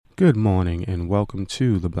Good morning and welcome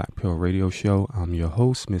to the Black Pill Radio Show. I'm your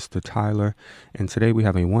host, Mr. Tyler, and today we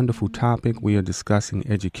have a wonderful topic. We are discussing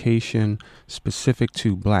education specific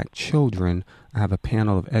to Black children. I have a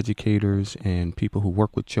panel of educators and people who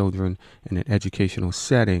work with children in an educational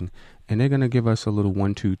setting, and they're going to give us a little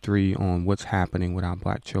 1, 2, 3 on what's happening with our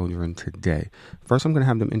Black children today. First, I'm going to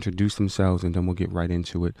have them introduce themselves, and then we'll get right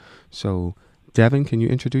into it. So, Devin, can you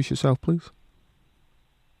introduce yourself, please?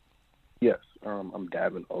 Yes, I'm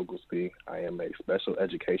Davin Oglesby. I am a special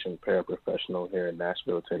education paraprofessional here in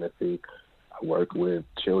Nashville, Tennessee. I work with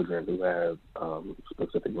children who have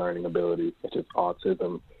specific learning abilities such as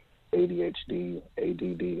autism, ADHD,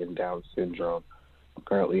 ADD, and Down syndrome. I'm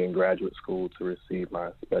currently in graduate school to receive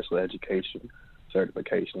my special education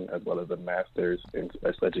certification as well as a master's in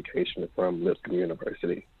special education from Lipscomb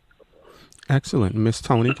University. Excellent. Miss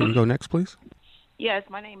Tony, can you go next, please? Yes,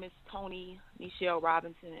 my name is Tony Michelle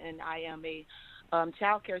Robinson, and I am a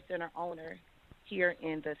child care center owner here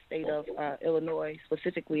in the state of Illinois,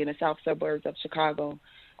 specifically in the south suburbs of Chicago.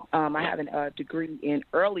 I have a degree in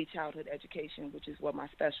early childhood education, which is where my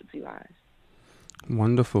specialty lies.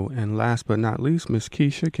 Wonderful. And last but not least, Miss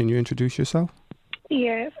Keisha, can you introduce yourself?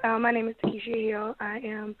 Yes, my name is Keisha Hill. I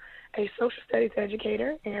am a social studies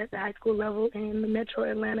educator at the high school level in the metro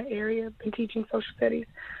Atlanta area. I've been teaching social studies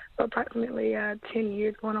for approximately 10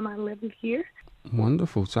 years, going on my 11th year.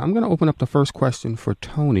 Wonderful. So I'm going to open up the first question for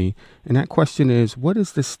Tony, and that question is, what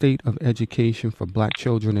is the state of education for Black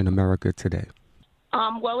children in America today?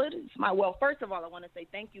 First of all, I want to say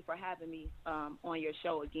thank you for having me on your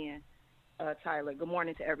show again, Tyler. Good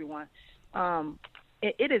morning to everyone.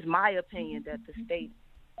 It is my opinion that the state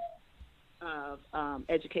of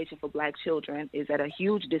education for Black children is at a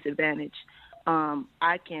huge disadvantage.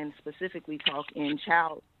 I can specifically talk in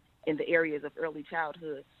the areas of early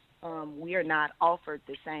childhood. We are not offered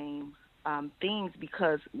the same things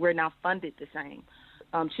because we're not funded the same.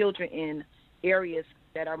 Children in areas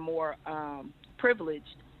that are more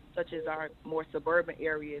privileged, such as our more suburban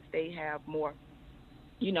areas, they have more,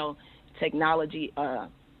 technology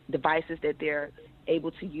devices that they're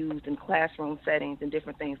able to use in classroom settings and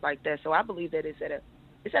different things like that. So I believe that it's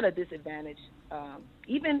at a disadvantage.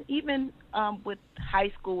 Even with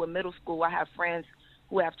high school and middle school, I have friends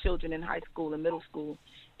who have children in high school and middle school,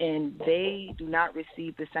 and they do not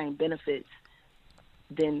receive the same benefits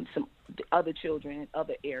than some other children in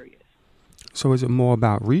other areas. So is it more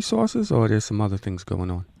about resources, or there's some other things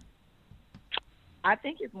going on? I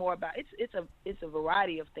think it's more about it's a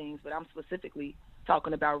variety of things, but I'm specifically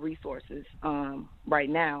talking about resources right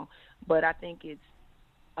now. But I think it's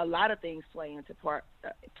a lot of things play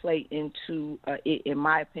into it, in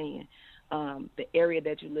my opinion. The area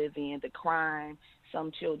that you live in, the crime.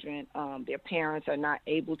 Some children, their parents are not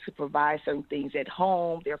able to provide certain things at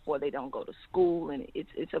home, therefore they don't go to school, and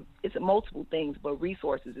it's a multiple things, but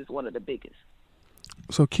resources is one of the biggest.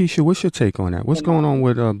 So, Keisha, what's your take on that? What's going on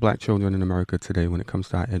with Black children in America today when it comes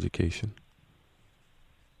to our education?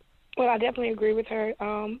 Well, I definitely agree with her.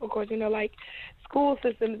 Of course, school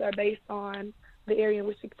systems are based on the area in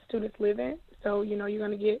which the students live in. So, you're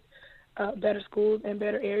going to get better schools and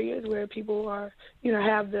better areas where people are,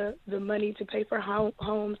 have the money to pay for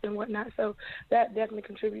homes and whatnot. So that definitely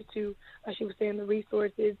contributes to, as she was saying, the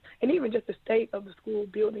resources and even just the state of the school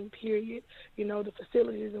building, period. The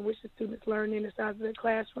facilities in which the students learn in, the size of their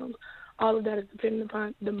classrooms. All of that is dependent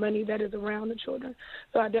upon the money that is around the children.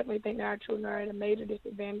 So I definitely think that our children are at a major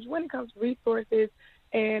disadvantage when it comes to resources.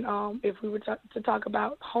 And if we were to talk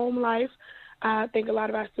about home life, I think a lot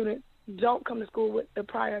of our students don't come to school with the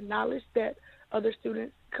prior knowledge that other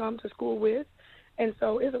students come to school with. And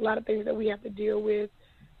so it's a lot of things that we have to deal with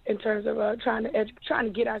in terms of trying to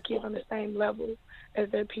get our kids on the same level as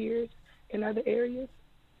their peers in other areas.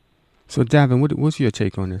 So, Davin, what's your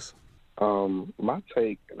take on this? My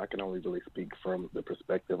take, and I can only really speak from the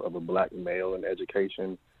perspective of a Black male in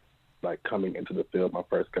education, like coming into the field my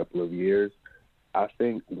first couple of years, I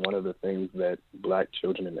think one of the things that Black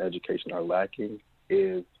children in education are lacking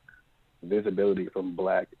is visibility from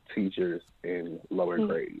Black teachers in lower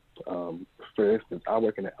grades. For instance, I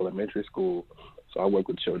work in an elementary school, so I work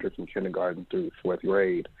with children from kindergarten through fourth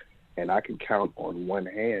grade, and I can count on one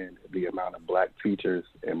hand the amount of Black teachers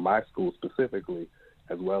in my school specifically,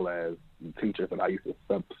 as well as the teachers that I used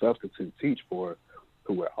to substitute teach for,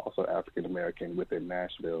 who were also African American within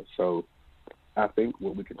Nashville. So I think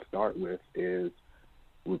what we can start with is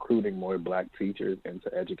recruiting more Black teachers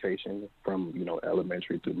into education from,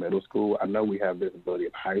 elementary through middle school. I know we have visibility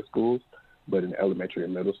of high schools, but in elementary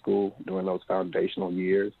and middle school, during those foundational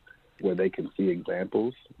years where they can see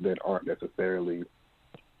examples that aren't necessarily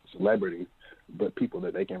celebrities, but people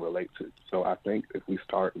that they can relate to. So I think if we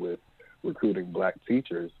start with recruiting black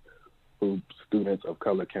teachers who students of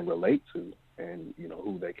color can relate to, and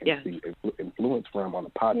who they can see influence from on a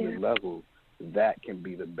positive level, that can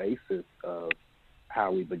be the basis of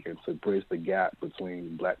how we begin to bridge the gap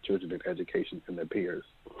between black children and education and their peers.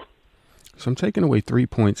 So I'm taking away 3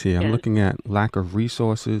 points here. I'm looking at lack of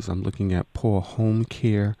resources, I'm looking at poor home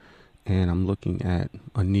care, and I'm looking at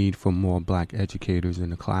a need for more black educators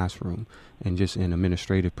in the classroom and just in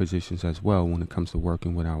administrative positions as well when it comes to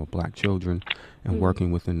working with our black children and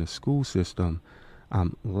working within the school system. Our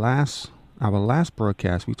last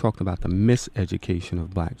broadcast, we talked about the miseducation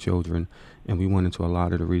of black children, and we went into a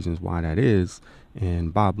lot of the reasons why that is.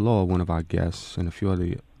 And Bob Law, one of our guests, and a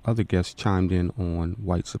few other guests chimed in on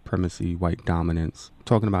white supremacy, white dominance,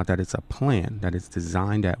 talking about that it's a plan, that it's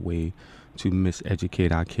designed that way to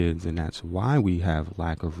miseducate our kids, and that's why we have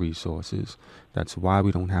lack of resources. That's why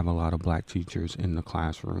we don't have a lot of black teachers in the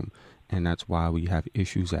classroom, and that's why we have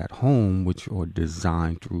issues at home, which are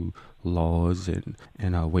designed through laws and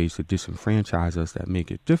ways to disenfranchise us that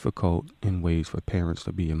make it difficult in ways for parents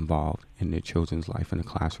to be involved in their children's life in the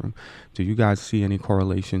classroom. Do you guys see any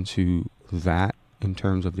correlation to that in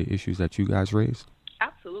terms of the issues that you guys raised?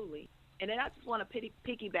 Absolutely. And then I just want to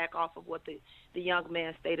piggyback off of what the young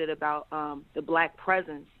man stated about the black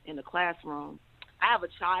presence in the classroom. I have a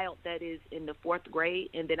child that is in the 4th grade,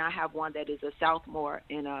 and then I have one that is a sophomore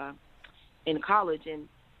in college. And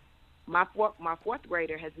my fourth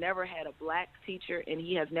grader has never had a black teacher, and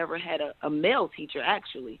he has never had a male teacher,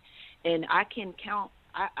 actually. And I can count,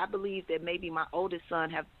 I believe that maybe my oldest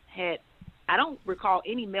son have had, I don't recall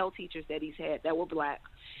any male teachers that he's had that were black,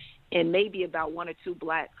 and maybe about 1 or 2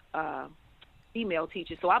 black female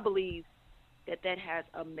teachers. So I believe that has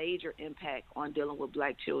a major impact on dealing with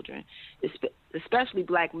black children, especially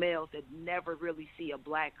black males that never really see a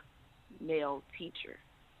black male teacher.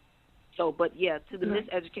 So, but yeah, to the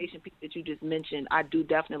miseducation piece that you just mentioned, I do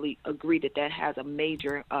definitely agree that has a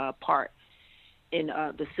major part in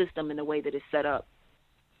the system and the way that it's set up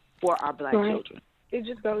for our black children. It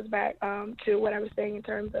just goes back to what I was saying in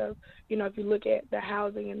terms of, if you look at the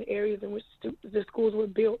housing and the areas in which the schools were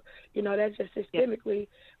built, that's just systemically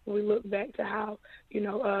when we look back to how,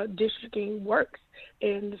 districting works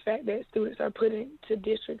and the fact that students are put into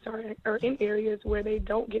districts or in areas where they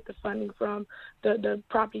don't get the funding from the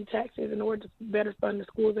property taxes in order to better fund the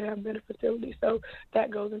schools and have better facilities. So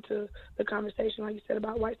that goes into the conversation, like you said,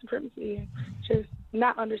 about white supremacy and just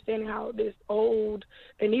not understanding how this old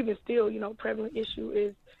and even still, prevalent issue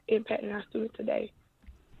is impacting our students today.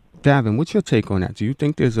 Davin, what's your take on that? Do you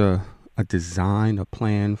think there's a design, a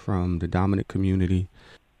plan from the dominant community,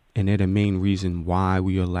 and they're the main reason why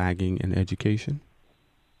we are lagging in education?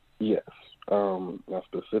 Yes. Now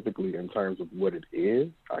specifically in terms of what it is,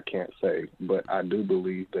 I can't say, but I do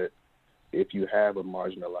believe that if you have a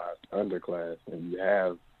marginalized underclass and you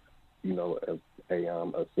have,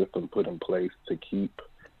 a system put in place to keep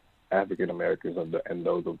African Americans and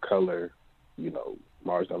those of color,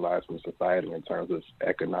 marginalized from society in terms of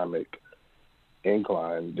economic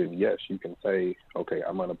incline, then yes, you can say, okay,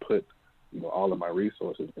 I'm going to put all of my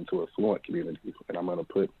resources into affluent communities, and I'm going to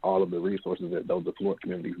put all of the resources that those affluent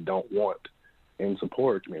communities don't want into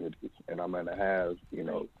poorer communities, and I'm going to have,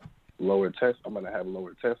 lower test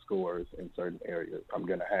scores in certain areas. I'm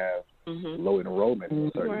going to have low enrollment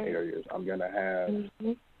in certain areas. I'm going to have,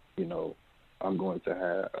 I'm going to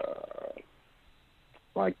have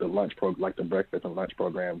like the breakfast and lunch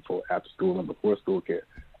program for after school and before school care.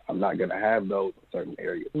 I'm not going to have those in certain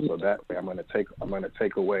areas. So that way, I'm going to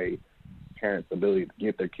take away parents' ability to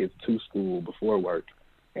get their kids to school before work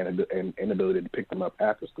and inability to pick them up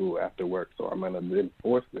after school, after work. So I'm going to then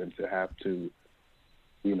force them to have to,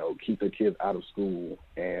 keep their kids out of school.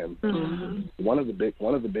 And one of the big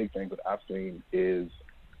things that I've seen is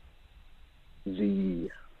the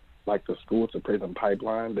school to prison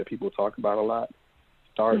pipeline that people talk about a lot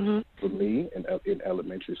starts for me in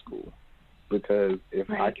elementary school. Because if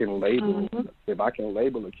I can label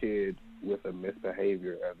a kid with a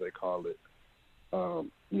misbehavior, as they call it,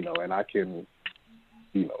 and I can,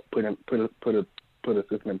 put a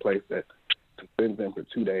system in place that suspends them for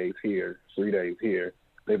 2 days here, 3 days here,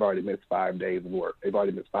 they've already missed 5 days of work. They've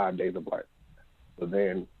already missed 5 days of life. So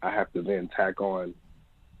then I have to then tack on,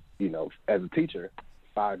 as a teacher,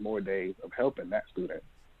 5 more days of helping that student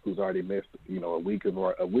who's already missed, a week of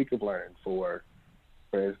learning for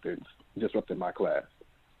instance, disrupted my class.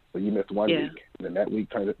 So you missed 1 week, and then that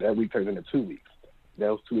week turns into 2 weeks.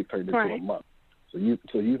 Those 2 weeks turned into a month. So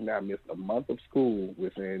you've now missed a month of school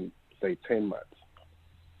within, say, 10 months,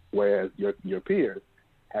 whereas your peers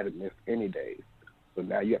hadn't missed any days. So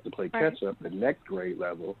now you have to play catch up the next grade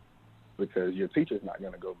level because your teacher's not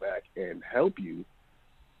going to go back and help you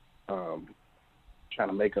trying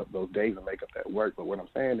to make up those days and make up that work. But what I'm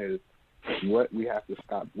saying is what we have to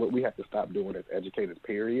stop doing as educators,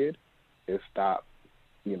 period, is stop,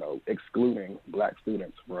 excluding black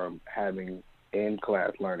students from having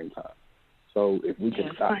in-class learning time. So if we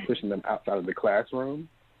can stop pushing them outside of the classroom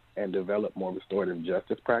and develop more restorative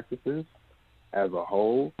justice practices as a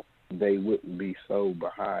whole, they wouldn't be so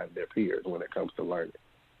behind their peers when it comes to learning.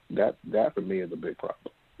 That for me is a big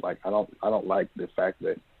problem. Like I don't like the fact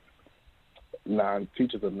that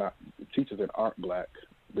teachers that aren't black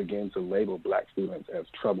begin to label black students as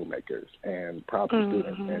troublemakers and problem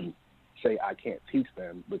students and say I can't teach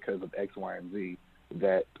them because of X, Y, and Z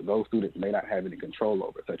that those students may not have any control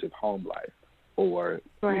over, such as home life or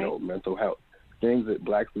mental health, things that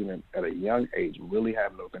black students at a young age really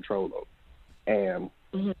have no control over, and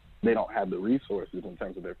they don't have the resources in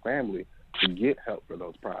terms of their family to get help for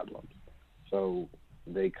those problems. So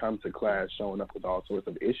they come to class showing up with all sorts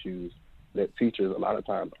of issues that teachers a lot of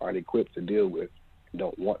times aren't equipped to deal with,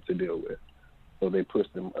 don't want to deal with. So they push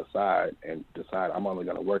them aside and decide I'm only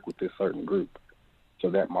going to work with this certain group. So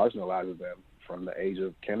that marginalizes them from the age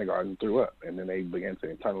of kindergarten through up. And then they begin to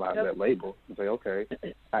internalize that label and say, okay,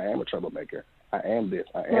 I am a troublemaker. I am this.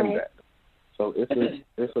 I am that. So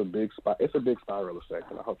it's a big spiral effect.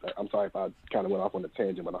 And I hope that, I'm sorry if I kind of went off on a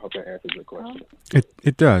tangent, but I hope that answers your question.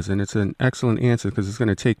 It does, and it's an excellent answer because it's going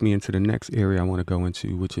to take me into the next area I want to go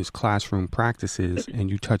into, which is classroom practices. And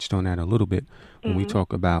you touched on that a little bit when we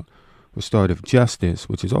talk about restorative justice,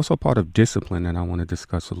 which is also part of discipline that I want to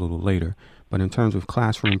discuss a little later. But in terms of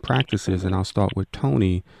classroom practices, and I'll start with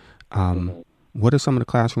Tony, what are some of the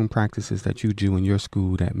classroom practices that you do in your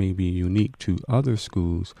school that may be unique to other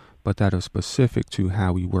schools, but that are specific to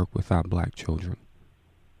how we work with our black children?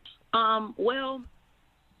 Well,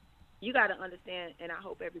 you got to understand, and I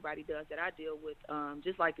hope everybody does, that I deal with,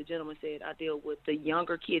 just like the gentleman said, I deal with the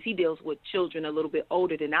younger kids. He deals with children a little bit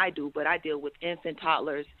older than I do, but I deal with infant,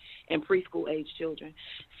 toddlers, and preschool-age children.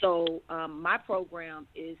 So my program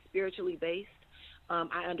is spiritually based.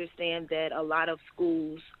 I understand that a lot of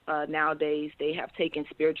schools nowadays, they have taken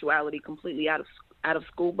spirituality completely out of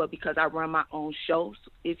school, but because I run my own shows,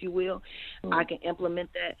 if you will, I can implement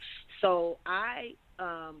that. So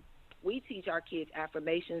we teach our kids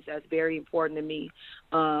affirmations. That's very important to me.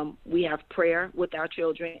 We have prayer with our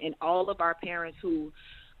children, and all of our parents who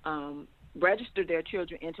register their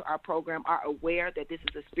children into our program are aware that this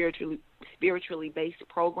is a spiritually based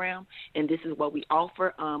program, and this is what we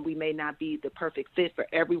offer. We may not be the perfect fit for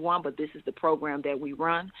everyone, but this is the program that we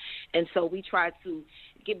run. And so we try to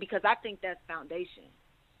because I think that's foundation.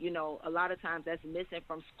 A lot of times that's missing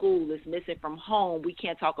from school, it's missing from home. We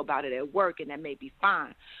can't talk about it at work, and that may be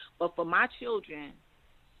fine. But for my children,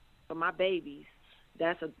 for my babies,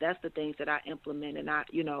 that's the things that I implement, and I,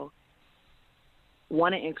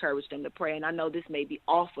 want to encourage them to pray. And I know this may be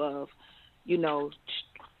off of,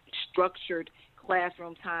 structured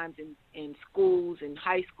classroom times in schools and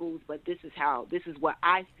high schools, but this is what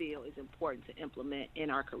I feel is important to implement in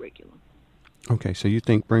our curriculum. Okay, so you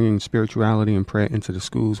think bringing spirituality and prayer into the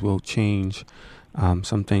schools will change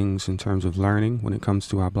some things in terms of learning when it comes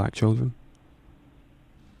to our black children?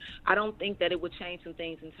 I don't think that it would change some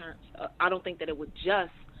things I don't think that it would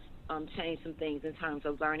just change some things in terms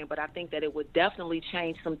of learning, but I think that it would definitely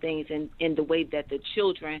change some things in the way that the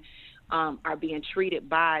children are being treated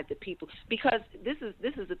by the people. Because this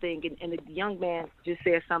is the thing, and the young man just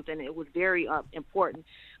said something that was very important.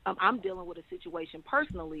 I'm dealing with a situation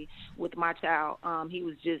personally with my child. He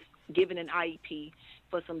was just given an IEP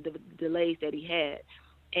for some delays that he had,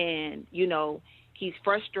 and he's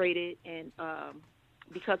frustrated and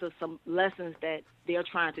because of some lessons that they're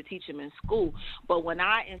trying to teach him in school. But when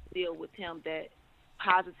I instill with him that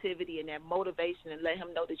positivity and that motivation and let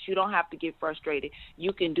him know that you don't have to get frustrated,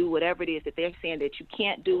 you can do whatever it is that they're saying that you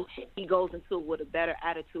can't do, he goes into it with a better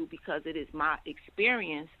attitude, because it is my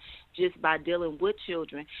experience just by dealing with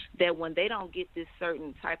children that when they don't get this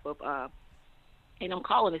certain type of and I'm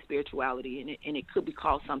calling it spirituality, and it could be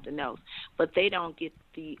called something else, but they don't get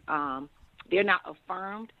they're not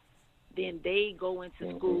affirmed, then they go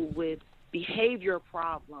into school with behavior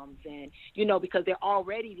problems, and because they're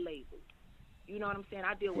already labeled. You know what I'm saying?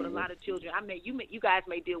 I deal with a lot of children. You guys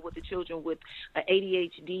may deal with the children with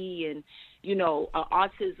ADHD and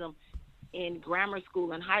autism in grammar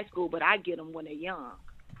school and high school, but I get them when they're young.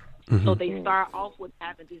 So they start off with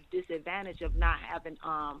having this disadvantage of not having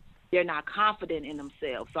they're not confident in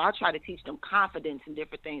themselves. So I try to teach them confidence and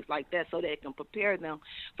different things like that so that it can prepare them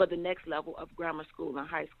for the next level of grammar school and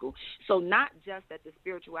high school. So not just that the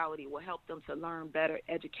spirituality will help them to learn better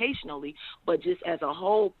educationally, but just as a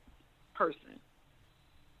whole person.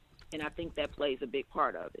 And I think that plays a big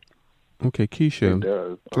part of it. Okay,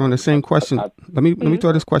 Keisha, throwing the same question. Let me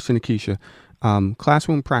throw this question to Keisha.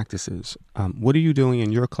 Classroom practices. What are you doing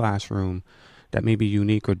in your classroom that may be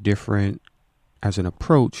unique or different as an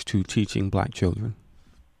approach to teaching Black children?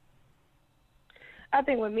 I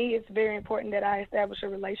think with me, it's very important that I establish a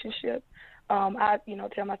relationship. I,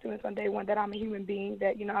 tell my students on day one that I'm a human being,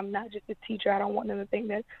 that, I'm not just a teacher. I don't want them to think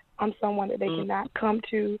that I'm someone that they cannot come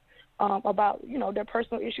to about, their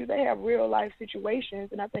personal issues. They have real life situations,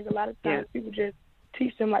 and I think a lot of times people just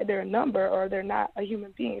teach them like they're a number or they're not a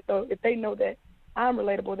human being. So if they know that I'm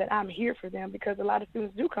relatable, that I'm here for them, because a lot of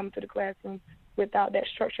students do come to the classroom without that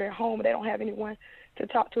structure at home. They don't have anyone to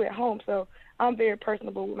talk to at home. So I'm very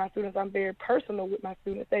personable with my students. I'm very personal with my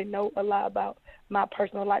students. They know a lot about my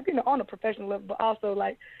personal life, on a professional level, but also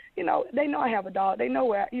they know I have a dog. They know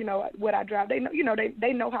where, what I drive. They know,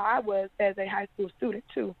 they know how I was as a high school student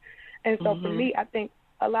too. And so for me, I think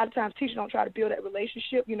a lot of times teachers don't try to build that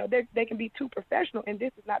relationship. They can be too professional, and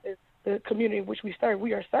this is not the community in which we serve.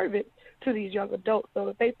 We are servants to these young adults. So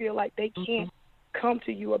if they feel like they can't come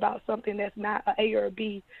to you about something that's not an A or a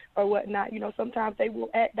B or whatnot, sometimes they will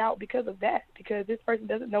act out because of that, because this person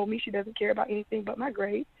doesn't know me. She doesn't care about anything but my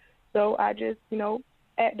grades. So I just,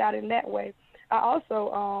 act out in that way. I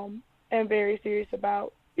also am very serious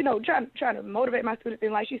about, trying to motivate my students,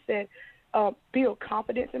 and like she said, build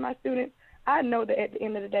confidence in my students. I know that at the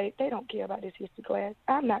end of the day, they don't care about this history class.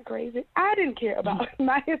 I'm not crazy. I didn't care about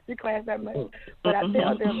my history class that much. But I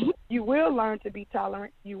tell them, you will learn to be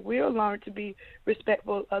tolerant. You will learn to be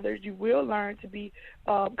respectful of others. You will learn to be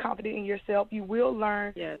confident in yourself. You will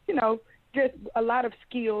learn, just a lot of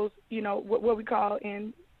skills, what we call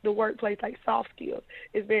in the workplace, like soft skills.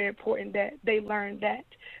 It's very important that they learn that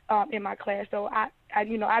in my class. So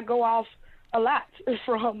I go off a lot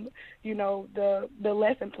from, the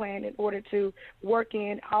lesson plan in order to work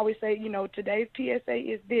in. I always say, today's PSA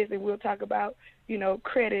is this, and we'll talk about,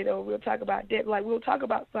 credit, or we'll talk about debt. Like, we'll talk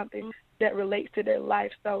about something that relates to their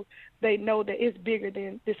life, so they know that it's bigger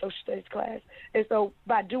than the social studies class. And so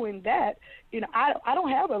by doing that, I don't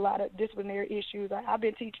have a lot of disciplinary issues. I've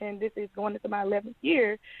been teaching, this is going into my 11th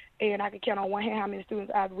year, and I can count on one hand how many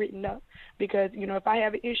students I've written up. Because, if I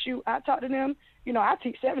have an issue, I talk to them. I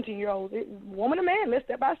teach 17-year-olds, woman and man, let's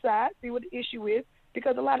step outside, see what the issue is.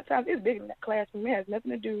 Because a lot of times it's bigger than that classroom. It has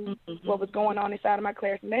nothing to do with what was going on inside of my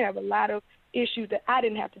classroom. They have a lot of issues that I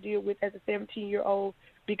didn't have to deal with as a 17-year-old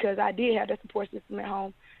because I did have that support system at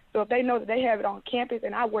home. So if they know that they have it on campus,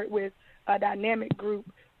 and I work with a dynamic group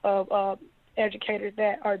of educators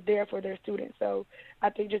that are there for their students. So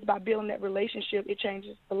I think just by building that relationship, it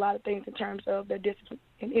changes a lot of things in terms of their discipline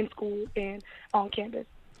in school and on campus.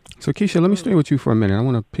 So, Keisha, let me stay with you for a minute. I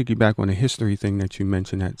want to piggyback on the history thing that you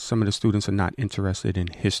mentioned, that some of the students are not interested in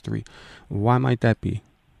history. Why might that be?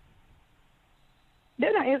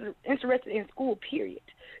 They're not interested in school, period.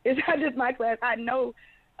 It's not just my class. I know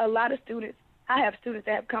a lot of students. I have students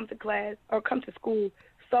that have come to class or come to school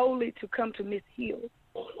solely to come to Miss Hill.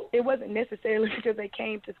 It wasn't necessarily because they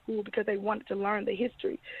came to school because they wanted to learn the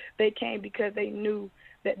history. They came because they knew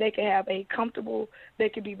that they could have they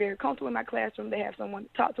could be very comfortable in my classroom. They have someone to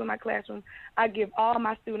talk to in my classroom. I give all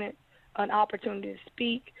my students an opportunity to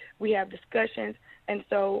speak. We have discussions. And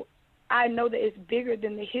so I know that it's bigger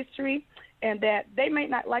than the history, and that they may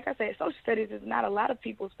not, like I said, social studies is not a lot of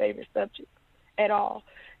people's favorite subject at all.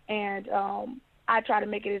 And I try to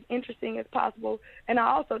make it as interesting as possible. And I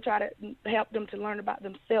also try to help them to learn about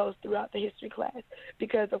themselves throughout the history class.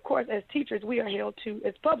 Because, of course, as teachers, we are held to,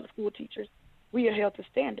 as public school teachers, we are held to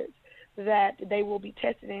standards that they will be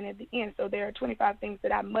tested in at the end. So there are 25 things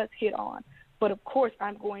that I must hit on. But, of course,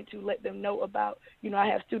 I'm going to let them know about, I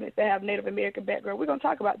have students that have Native American background. We're going to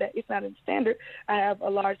talk about that. It's not in the standard. I have a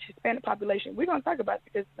large Hispanic population. We're going to talk about it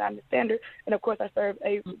because it's not in the standard. And, of course, I serve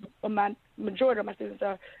my majority of my students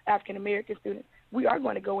are African American students. We are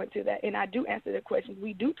going to go into that, and I do answer the questions.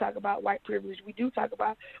 We do talk about white privilege. We do talk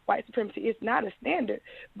about white supremacy. It's not a standard,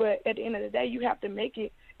 but at the end of the day, you have to make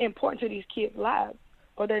it important to these kids' lives,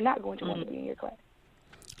 or they're not going to want to be in your class.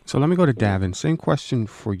 So let me go to Davin. Same question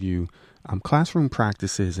for you. Classroom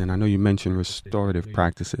practices, and I know you mentioned restorative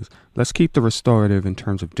practices. Let's keep the restorative in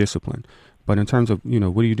terms of discipline. But in terms of,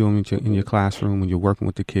 what are you doing in your classroom when you're working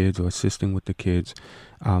with the kids or assisting with the kids?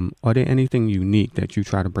 Are there anything unique that you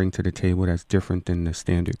try to bring to the table that's different than the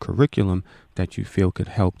standard curriculum that you feel could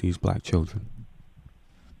help these Black children?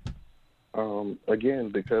 Again,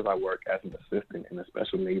 because I work as an assistant in a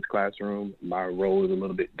special needs classroom, my role is a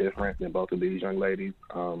little bit different than both of these young ladies.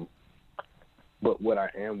 But what I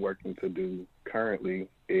am working to do currently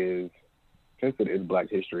is, since it is Black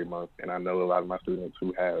History Month, and I know a lot of my students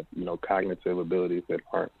who have, cognitive abilities that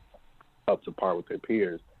aren't up to par with their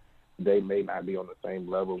peers, they may not be on the same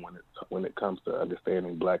level when it comes to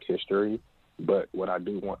understanding Black history. But what I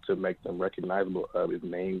do want to make them recognizable of is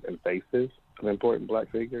names and faces of important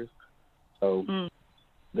Black figures. So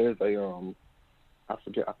there's I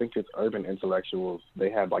forget, I think it's Urban Intellectuals. They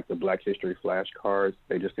have like the Black History flashcards.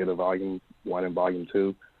 They just did a volume 1 and volume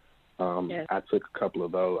 2. Yes. I took a couple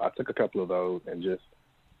of those and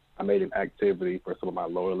I made an activity for some of my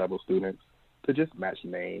lower level students to just match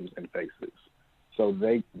names and faces. So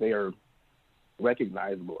they are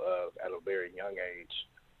recognizable of at a very young age,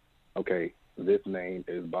 okay, this name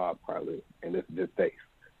is Bob Marley and this face.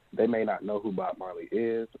 They may not know who Bob Marley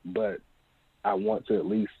is, but I want to at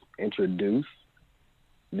least introduce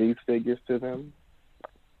these figures to them,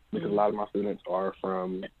 because a lot of my students are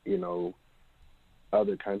from,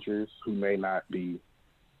 other countries who may not be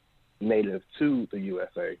native to the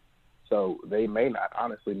USA. So they may not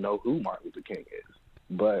honestly know who Martin Luther King is,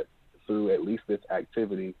 but through at least this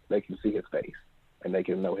activity, they can see his face and they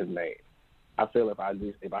can know his name. I feel if I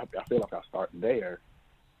start there,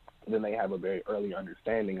 then they have a very early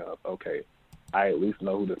understanding of, okay, I at least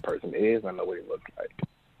know who this person is. I know what he looks like.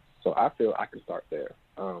 So I feel I can start there.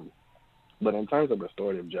 But in terms of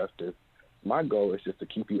restorative justice, my goal is just to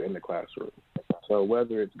keep you in the classroom. So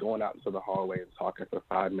whether it's going out into the hallway and talking for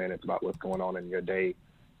 5 minutes about what's going on in your day,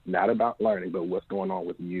 not about learning, but what's going on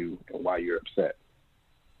with you and why you're upset,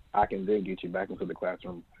 I can then get you back into the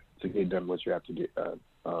classroom to get done what you have to get done.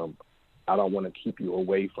 I don't want to keep you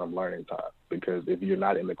away from learning time, because if you're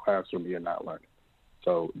not in the classroom, you're not learning.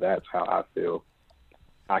 So that's how I feel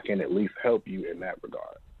I can at least help you in that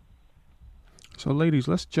regard. So, ladies,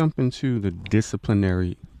 let's jump into the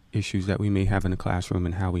disciplinary issues that we may have in the classroom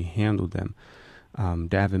and how we handle them.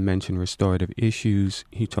 Davin mentioned restorative issues.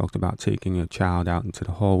 He talked about taking a child out into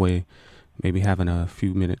the hallway, maybe having a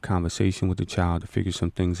few-minute conversation with the child to figure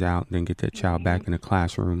some things out, then get that child back in the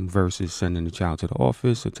classroom, versus sending the child to the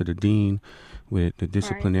office or to the dean, where the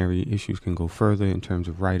disciplinary issues can go further in terms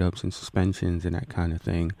of write-ups and suspensions and that kind of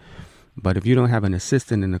thing. But if you don't have an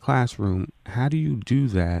assistant in the classroom, how do you do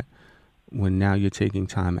that when now you're taking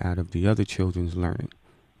time out of the other children's learning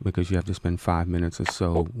because you have to spend 5 minutes or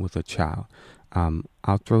so with a child?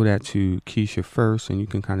 I'll throw that to Keisha first, and you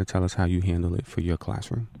can kind of tell us how you handle it for your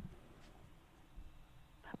classroom.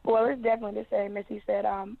 Well, it's definitely the same as he said.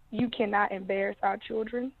 You cannot embarrass our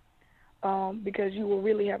children because you will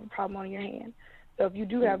really have a problem on your hand. So if you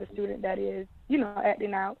do have a student that is,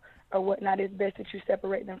 acting out or whatnot, it's best that you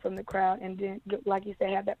separate them from the crowd and then, like you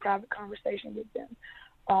said, have that private conversation with them.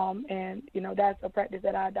 And that's a practice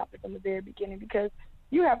that I adopted from the very beginning, because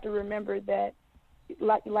you have to remember that,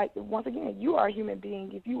 like once again, you are a human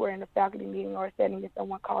being. If you were in a faculty meeting or a setting and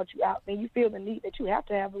someone called you out, then you feel the need that you have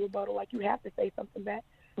to have a rebuttal, like you have to say something back.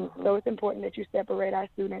 So it's important that you separate our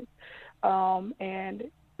students. And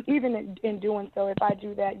even in doing so, if I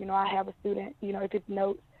do that, I have a student, if it's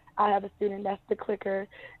notes, I have a student that's the clicker,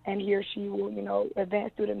 and he or she will,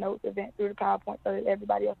 advance through the notes, advance through the PowerPoint, so that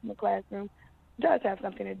everybody else in the classroom does have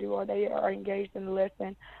something to do, or they are engaged in the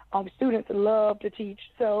lesson. Students love to teach,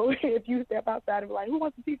 so if you step outside of who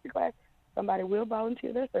wants to teach the class, somebody will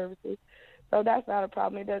volunteer their services. So that's not a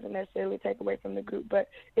problem. It doesn't necessarily take away from the group. But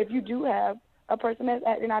if you do have a person that's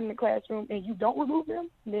acting out in the classroom and you don't remove them,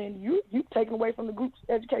 then you've taken away from the group's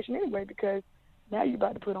education anyway, because now you're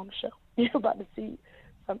about to put on a show. You're about to see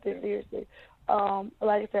something seriously.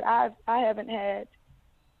 Like I said, I haven't had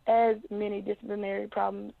as many disciplinary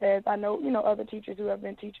problems as I know, other teachers who have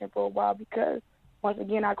been teaching for a while, because once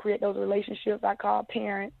again, I create those relationships. I call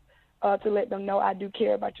parents to let them know I do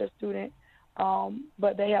care about your student,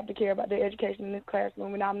 but they have to care about their education in this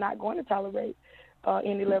classroom, and I'm not going to tolerate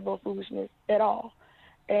any level of foolishness at all.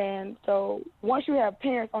 And so once you have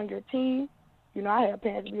parents on your team, I have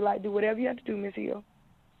parents be like, do whatever you have to do, Miss Hill.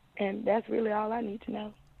 And that's really all I need to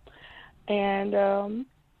know. And,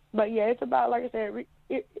 but yeah, it's about, like I said,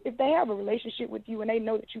 if they have a relationship with you and they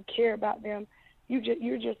know that you care about them,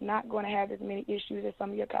 you're just not going to have as many issues as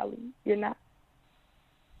some of your colleagues. You're not.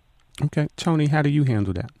 Okay. Tony, how do you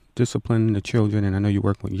handle that? Disciplining the children, and I know you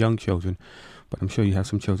work with young children, but I'm sure you have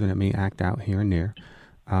some children that may act out here and there.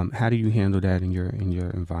 How do you handle that in your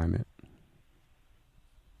environment?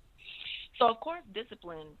 So, of course,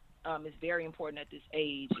 discipline is very important at this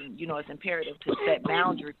age, and it's imperative to set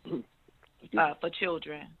boundaries for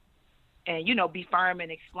children. and, you know, be firm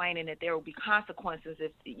in explaining that there will be consequences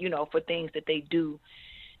if, you know, for things that they do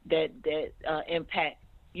that impact,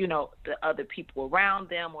 you know, the other people around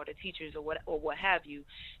them or the teachers or what have you.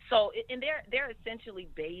 So, and they're essentially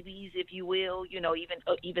babies, if you will, you know,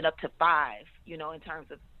 even up to 5, you know, in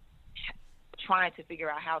terms of trying to figure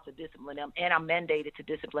out how to discipline them. And I'm mandated to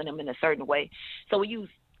discipline them in a certain way. So we use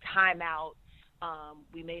timeout.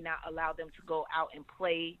 We may not allow them to go out and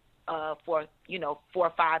play for, you know, 4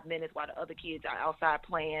 or 5 minutes while the other kids are outside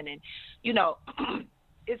playing. And, you know,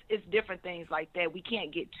 it's different things like that. We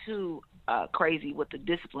can't get too crazy with the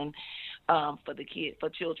discipline for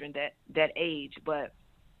children that age. But,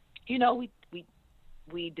 you know,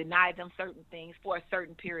 we deny them certain things for a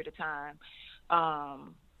certain period of time.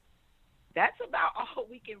 That's about all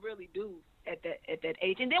we can really do at that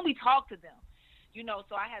age. And then we talk to them. You know,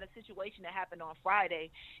 so I had a situation that happened on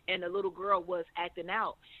Friday, and the little girl was acting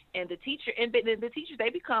out, and the teachers, they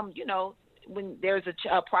become, you know, when there's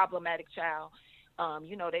a problematic child,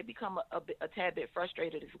 you know, they become a tad bit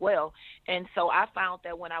frustrated as well. And so I found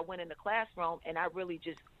that when I went in the classroom and I really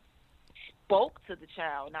just spoke to the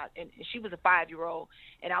child, and she was a 5-year-old,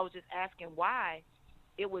 and I was just asking why,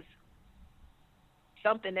 it was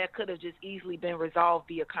something that could have just easily been resolved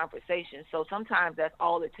via conversation. So sometimes that's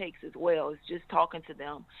all it takes as well, is just talking to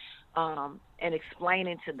them and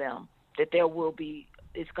explaining to them that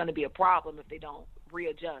it's going to be a problem if they don't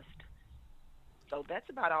readjust. So that's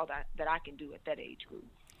about all that I can do at that age group.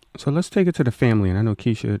 So let's take it to the family. And I know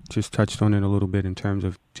Keisha just touched on it a little bit in terms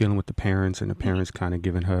of dealing with the parents and the parents kind of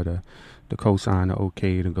giving her the cosign, the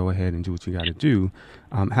okay to go ahead and do what you got to do.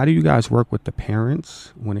 How do you guys work with the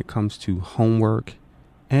parents when it comes to homework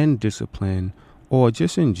and discipline, or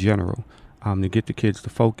just in general, to get the kids to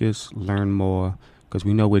focus, learn more? Because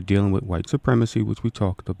we know we're dealing with white supremacy, which we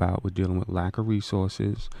talked about. We're dealing with lack of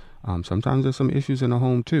resources. Sometimes there's some issues in the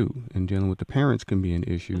home too, and dealing with the parents can be an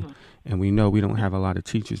issue. Mm-hmm. And we know we don't have a lot of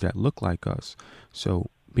teachers that look like us. So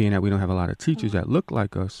being that we don't have a lot of teachers that look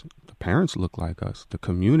like us, the parents look like us, the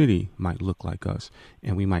community might look like us,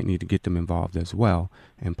 and we might need to get them involved as well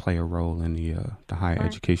and play a role in the higher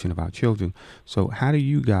education of our children. So how do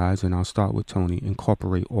you guys, and I'll start with Tony,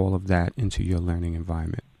 incorporate all of that into your learning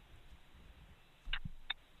environment?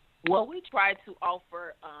 Well, we try to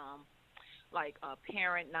offer like a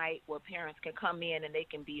parent night where parents can come in and they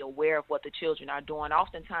can be aware of what the children are doing.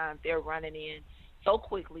 Oftentimes they're running in so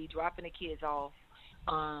quickly, dropping the kids off.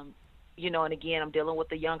 You know, and again, I'm dealing with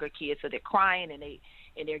the younger kids, so they're crying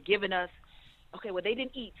and they're giving us, okay, well, they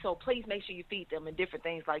didn't eat, so please make sure you feed them, and different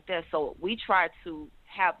things like that. So we try to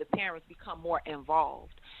have the parents become more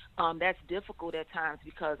involved. That's difficult at times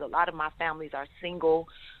because a lot of my families are single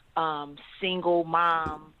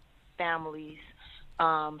mom families.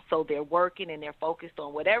 So they're working and they're focused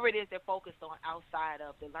on whatever it is they're focused on outside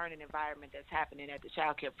of the learning environment that's happening at the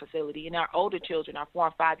child care facility. And our older children, our 4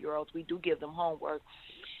 and 5-year-olds, we do give them homework.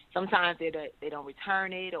 Sometimes they don't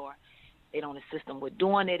return it, or they don't assist them with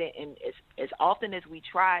doing it. And as often as we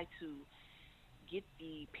try to get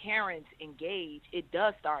the parents engaged, it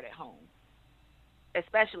does start at home,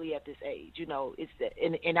 especially at this age. You know,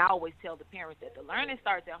 and I always tell the parents that the learning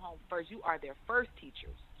starts at home first. You are their first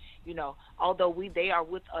teachers. You know, although they are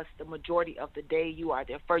with us the majority of the day, you are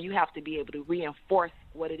there first. You have to be able to reinforce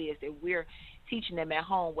what it is that we're teaching them at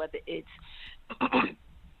home, whether it's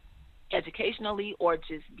educationally or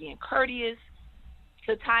just being courteous,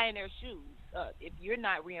 to tying their shoes. If you're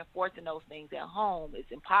not reinforcing those things at home,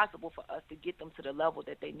 it's impossible for us to get them to the level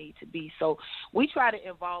that they need to be. So we try to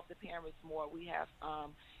involve the parents more. We have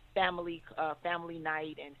family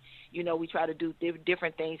night, and you know, we try to do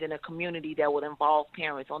different things in a community that would involve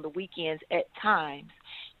parents on the weekends at times.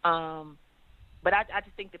 But I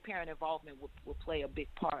just think the parent involvement will play a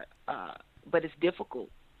big part. But it's difficult.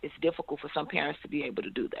 It's difficult for some parents to be able to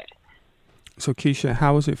do that. So Keisha,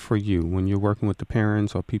 how is it for you when you're working with the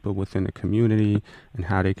parents or people within the community, and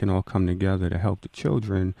how they can all come together to help the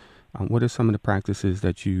children? What are some of the practices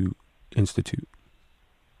that you institute?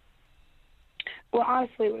 Well,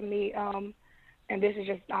 honestly, with me, and this is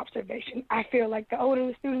just an observation, I feel like the older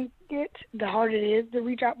the students get, the harder it is to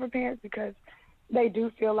reach out for parents, because they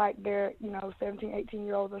do feel like they're, 17,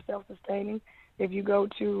 18-year-olds are self-sustaining. If you go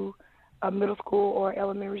to a middle school or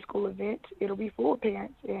elementary school event, it'll be full of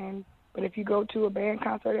parents. But if you go to a band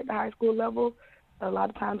concert at the high school level, a lot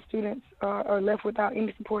of times students are left without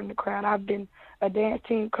any support in the crowd. I've been a dance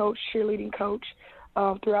team coach, cheerleading coach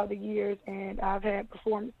throughout the years, and I've had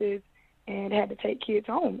performances and had to take kids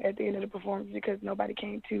home at the end of the performance because nobody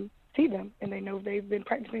came to see them, and they know they've been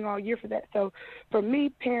practicing all year for that. So for me,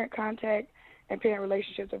 parent contact and parent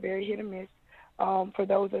relationships are very hit or miss. For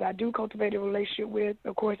those that I do cultivate a relationship with,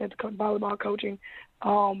 of course, at the volleyball coaching,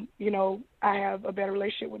 I have a better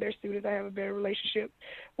relationship with their students. I have a better relationship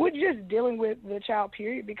with just dealing with the child,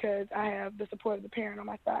 period, because I have the support of the parent on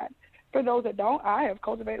my side. For those that don't, I have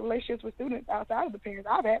cultivated relationships with students outside of the parents.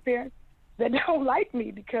 I've had parents that don't like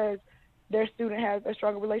me because their student has a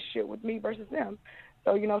stronger relationship with me versus them.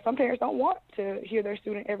 So, some parents don't want to hear their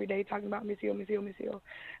student every day talking about Miss Hill, Miss Hill, Miss Hill.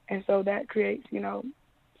 And so that creates,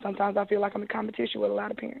 sometimes I feel like I'm in competition with a lot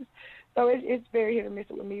of parents. So it's very hit or miss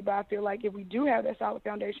with me, but I feel like if we do have that solid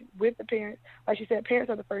foundation with the parents, like she said, parents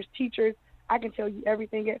are the first teachers. I can tell you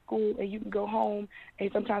everything at school, and you can go home, and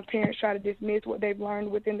sometimes parents try to dismiss what they've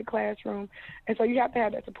learned within the classroom. And so you have to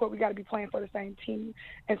have that support. We got to be playing for the same team,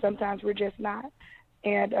 and sometimes we're just not.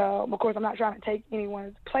 And, of course, I'm not trying to take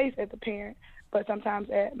anyone's place as a parent, but sometimes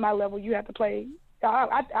at my level you have to play.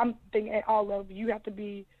 I'm thinking at all levels you have to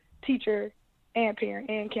be teacher and parent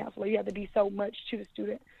and counselor. You have to be so much to the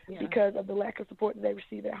student because of the lack of support that they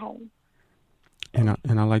receive at home. And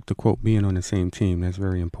I like the quote, being on the same team. That's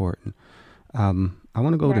very important. I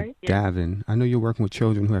want to go to Davin. I know you're working with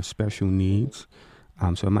children who have special needs,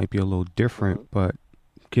 so it might be a little different, but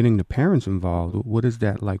getting the parents involved, what is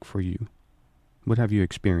that like for you? What have you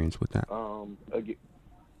experienced with that?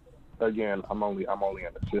 Again, I'm only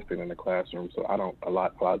an assistant in the classroom, so I don't a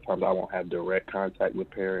lot of times I won't have direct contact with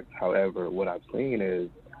parents. However, what I've seen is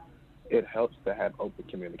it helps to have open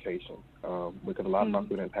communication because a lot of my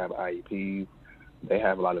students have IEPs. They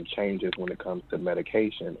have a lot of changes when it comes to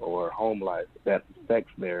medication or home life that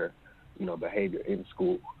affects their, behavior in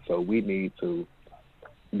school. So we need to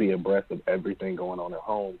be abreast of everything going on at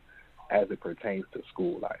home as it pertains to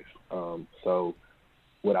school life. So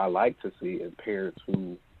what I like to see is parents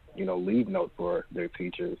who, leave notes for their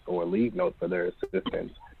teachers or leave notes for their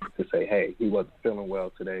assistants to say, hey, he wasn't feeling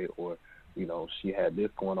well today, or, she had this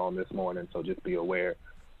going on this morning, so just be aware.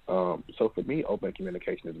 So for me, open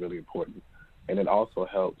communication is really important. And it also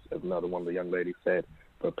helps, as another one of the young ladies said,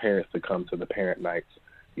 for parents to come to the parent nights,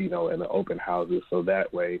 in the open houses, so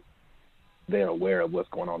that way they're aware of what's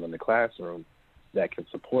going on in the classroom that can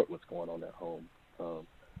support what's going on at home.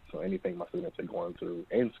 So anything my students are going through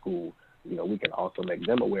in school, we can also make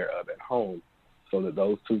them aware of at home so that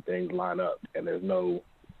those two things line up and there's no,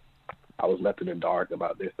 I was left in the dark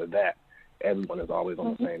about this or that. Everyone is always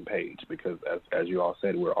on the same page because, as you all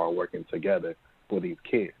said, we're all working together for these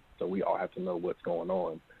kids. So we all have to know what's going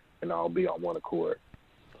on and all be on one accord.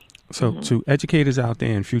 So to educators out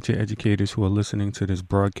there and future educators who are listening to this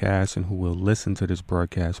broadcast and who will listen to this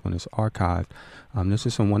broadcast when it's archived, this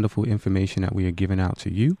is some wonderful information that we are giving out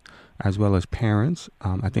to you as well as parents.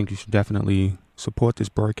 I think you should definitely support this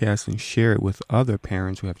broadcast and share it with other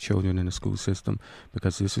parents who have children in the school system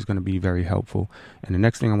because this is going to be very helpful. And the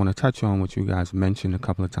next thing I want to touch on, what you guys mentioned a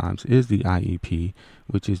couple of times, is the IEP,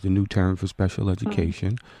 which is the new term for special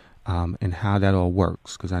education, and how that all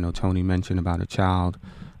works. Because I know Tony mentioned about a child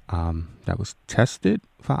that was tested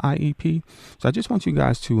for IEP. So I just want you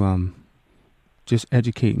guys to just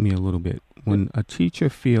educate me a little bit. When a teacher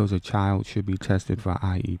feels a child should be tested for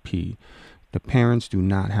IEP, the parents do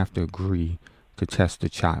not have to agree to test the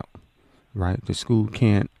child, right? The school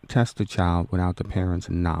can't test the child without the parents'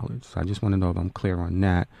 knowledge. So I just want to know if I'm clear on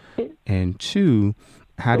that. And two,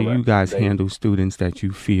 how do you guys handle students that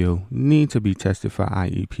you feel need to be tested for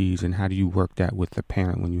IEPs, and how do you work that with the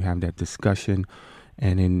parent when you have that discussion?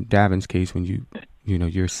 And in Davin's case, when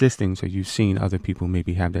you're assisting, so you've seen other people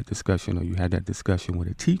maybe have that discussion, or you had that discussion with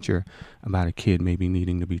a teacher about a kid maybe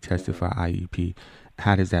needing to be tested for IEP.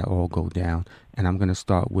 How does that all go down? And I'm going to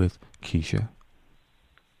start with Keisha.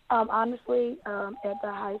 Honestly, at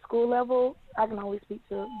the high school level, I can only speak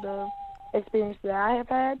to the experience that I have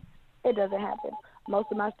had. It doesn't happen. Most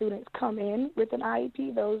of my students come in with an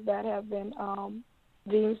IEP, those that have been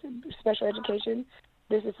deemed special education.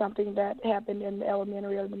 This is something that happened in the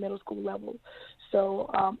elementary or the middle school level.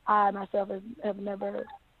 So I myself have never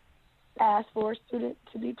asked for a student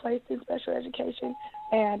to be placed in special education,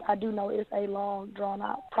 and I do know it's a long,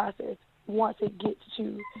 drawn-out process once it gets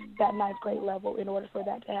to that ninth grade level in order for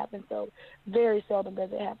that to happen. So very seldom does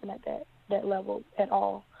it happen at that level at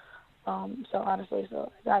all. So honestly,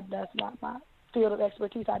 that's not my field of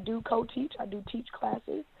expertise. I do co-teach. I do teach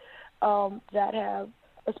classes that have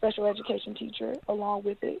a special education teacher along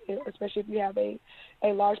with it, especially if you have a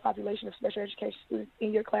large population of special education students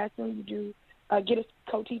in your classroom. You do get a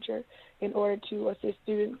co-teacher in order to assist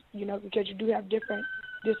students, because you do have different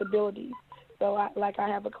disabilities. So I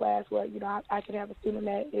have a class where, I could have a student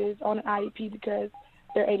that is on an IEP because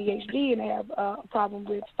they're ADHD and they have a problem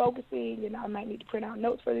with focusing, and I might need to print out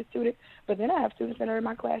notes for this student. But then I have students that are in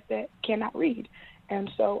my class that cannot read, and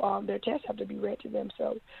so their tests have to be read to them.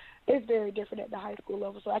 So it's very different at the high school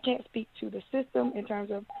level. So I can't speak to the system in terms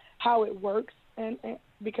of how it works, and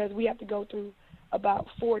because we have to go through about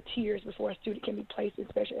 4 tiers before a student can be placed in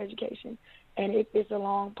special education, and it's a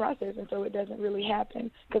long process, and so it doesn't really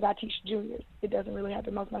happen because I teach juniors. It doesn't really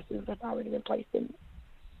happen. Most of my students have already been placed in it.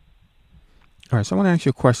 All right, so I want to ask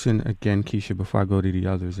you a question again, Keisha, before I go to the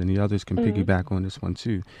others, and the others can piggyback on this one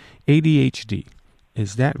too. ADHD,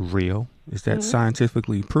 is that real? Is that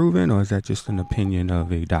scientifically proven, or is that just an opinion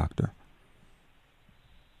of a doctor?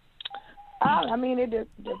 I mean, it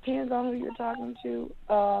depends on who you're talking to.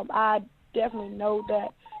 I definitely know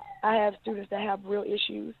that I have students that have real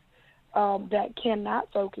issues that cannot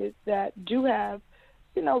focus, that do have,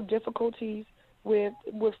 difficulties with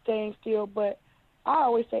staying still. But I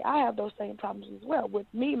always say I have those same problems as well. With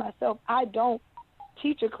me, myself, I don't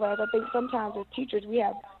teach a class. I think sometimes as teachers we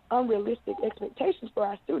have unrealistic expectations for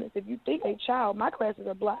our students. If you think a child, my classes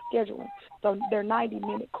are block scheduling, so they're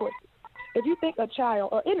 90-minute courses. If you think a child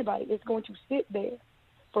or anybody is going to sit there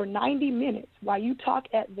for 90 minutes while you talk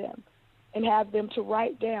at them and have them to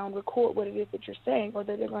write down, record what it is that you're saying, or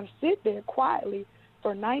that they're going to sit there quietly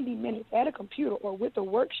for 90 minutes at a computer or with a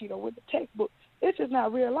worksheet or with a textbook, it's just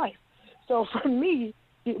not real life. So for me,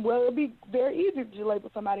 it would be very easy to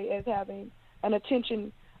label somebody as having an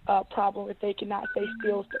attention problem if they cannot stay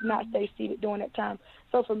still, not stay seated during that time.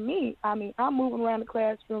 So for me, I mean, I'm moving around the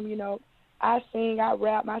classroom, I sing, I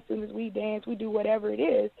rap, my students, we dance, we do whatever it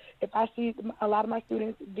is. If I see a lot of my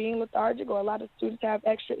students being lethargic or a lot of students have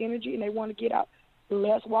extra energy and they want to get out,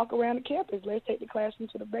 let's walk around the campus. Let's take the classroom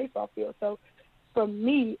to the baseball field. So for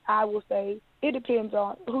me, I will say it depends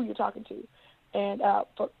on who you're talking to. And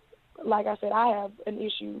like I said, I have an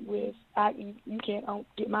issue with you can't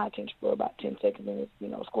get my attention for about 10 seconds and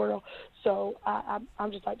it's, squirrel. So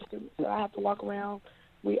I'm just like the students. So I have to walk around.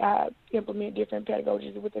 I implement different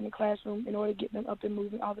pedagogies within the classroom in order to get them up and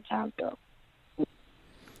moving all the time. So.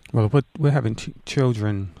 Well, but we're having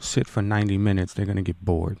children sit for 90 minutes. They're going to get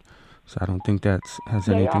bored. So I don't think that has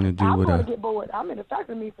anything to do with I'm going to get bored. I'm in the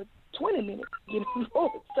faculty meeting for 20 minutes getting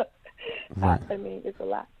bored. So, right. I mean, it's a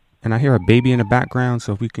lot. And I hear a baby in the background,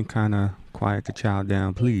 so if we can kind of quiet the child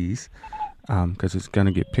down, please, because it's going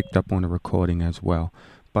to get picked up on the recording as well.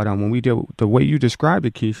 But when we do the way you described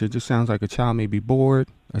it, Keisha, it just sounds like a child may be bored.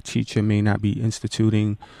 A teacher may not be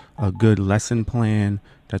instituting a good lesson plan,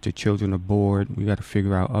 that the children are bored. We got to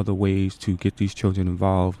figure out other ways to get these children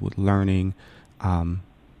involved with learning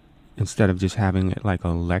instead of just having it like a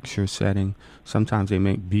lecture setting. Sometimes they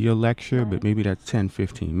may be a lecture, but maybe that's 10,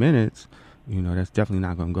 15 minutes. That's definitely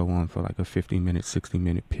not going to go on for like a 50-minute,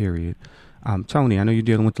 60-minute period. Tony, I know you're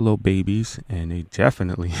dealing with the little babies, and they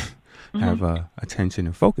definitely have attention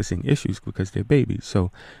and focusing issues because they're babies.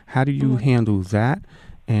 So how do you handle that?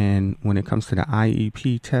 And when it comes to the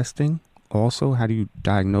IEP testing, also, how do you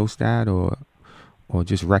diagnose that or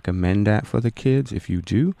just recommend that for the kids if you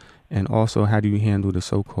do? And also, how do you handle the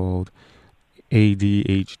so-called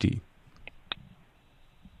ADHD?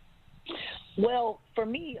 Well, for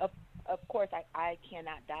me, of course, I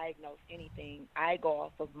cannot diagnose anything. I go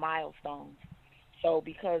off of milestones. So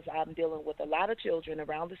because I'm dealing with a lot of children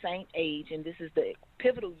around the same age, and this is the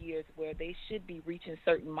pivotal years where they should be reaching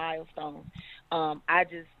certain milestones, I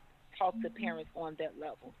just talk to parents on that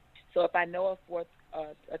level. So if I know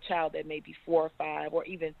a child that may be 4 or 5 or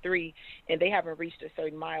even 3, and they haven't reached a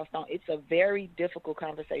certain milestone, it's a very difficult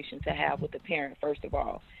conversation to have with the parent, first of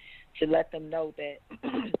all, to let them know that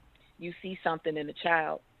you see something in the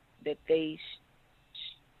child that they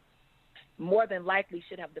more than likely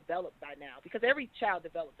should have developed by now, because every child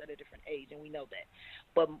develops at a different age, and we know that.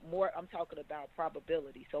 But I'm talking about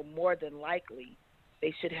probability. So more than likely,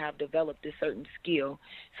 they should have developed a certain skill.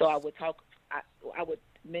 So I would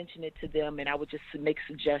mention it to them, and I would just make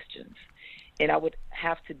suggestions, and I would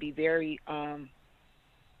have to be very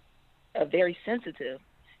sensitive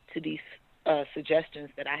to these suggestions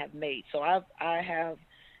that I have made. So I have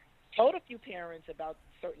told a few parents about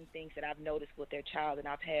certain things that I've noticed with their child, and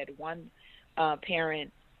I've had one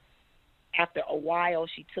parent, after a while,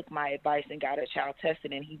 she took my advice and got her child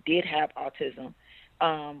tested, and he did have autism,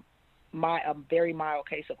 a very mild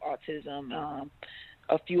case of autism,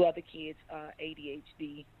 a few other kids,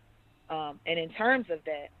 ADHD. And in terms of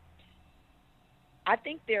that, I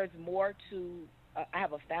think there's more to, I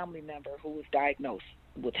have a family member who was diagnosed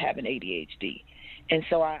with having ADHD. And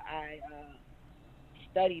so I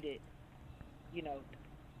studied it,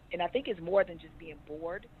 and I think it's more than just being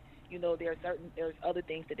bored. There's other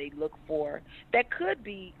things that they look for that could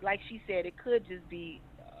be, like she said, it could just be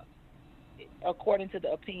according to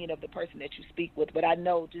the opinion of the person that you speak with, but I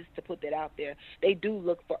know, just to put that out there, they do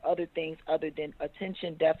look for other things other than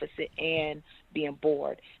attention deficit and being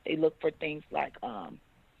bored. They look for things like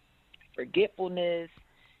forgetfulness.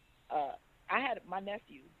 I had my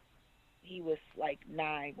nephew. He was like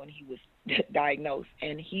 9 when he was diagnosed,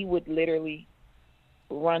 and he would literally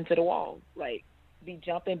run to the wall, like be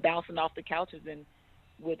jumping, bouncing off the couches, and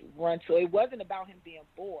would run. So it wasn't about him being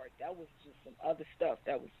bored. That was just some other stuff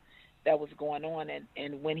that was going on.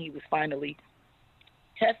 And when he was finally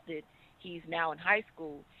tested, he's now in high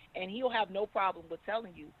school, and he'll have no problem with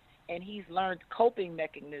telling you. And he's learned coping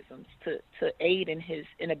mechanisms to aid in his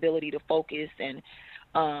inability to focus and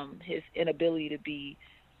his inability to be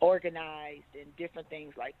organized and different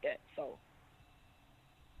things like that. So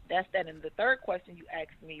that's that. And the third question you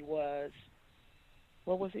asked me was,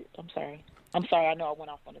 what was it? I'm sorry. I know I went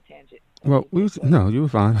off on a tangent. Well, you were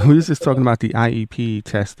fine. We was just talking about the IEP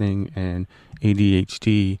testing and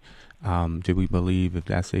ADHD. Do we believe if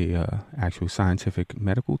that's a actual scientific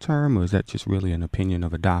medical term, or is that just really an opinion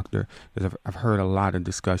of a doctor? Because I've heard a lot of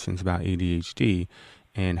discussions about ADHD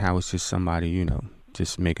and how it's just somebody,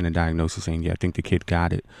 just making a diagnosis saying, yeah, I think the kid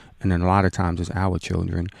got it. And then a lot of times it's our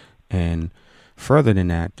children. And further than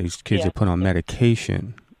that, these kids are put on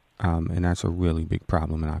medication, and that's a really big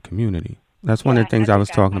problem in our community. That's one of the things I was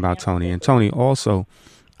talking about, Tony. And Tony, also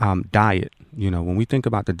diet. When we think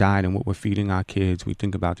about the diet and what we're feeding our kids, we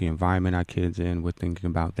think about the environment our kids in. We're thinking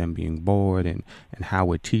about them being bored and how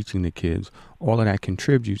we're teaching the kids. All of that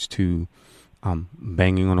contributes to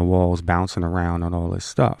banging on the walls, bouncing around, and all this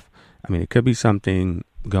stuff. I mean, it could be something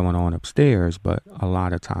going on upstairs, but a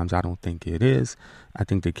lot of times I don't think it is. I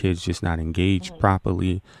think the kid's just not engaged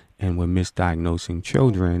properly, and we're misdiagnosing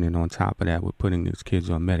children. And on top of that, we're putting these kids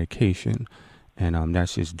on medication, and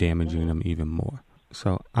that's just damaging them even more.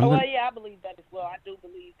 So I believe that as well. I do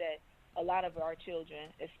believe that a lot of our children,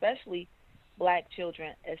 especially black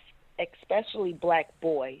children, especially black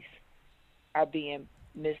boys, are being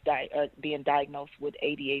diagnosed with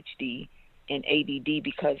ADHD and ADD,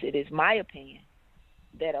 because it is my opinion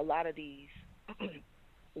that a lot of these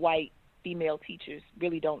white female teachers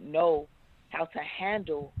really don't know how to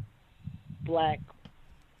handle black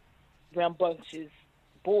rambunctious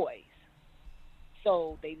boys.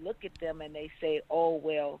 So they look at them and they say, oh,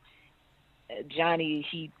 well, Johnny,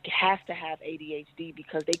 he has to have ADHD,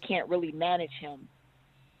 because they can't really manage him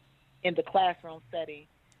in the classroom setting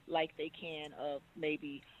like they can of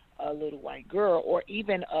maybe a little white girl or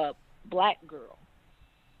even a black girl.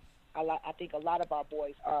 I think a lot of our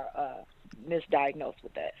boys are misdiagnosed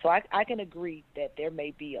with that. So I can agree that there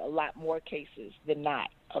may be a lot more cases than not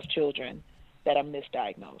of children that are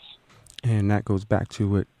misdiagnosed. And that goes back to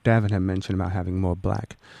what Davin had mentioned about having more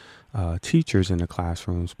black teachers in the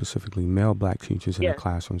classroom, specifically male black teachers in the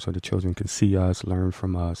classroom, so the children can see us, learn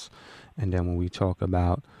from us. And then when we talk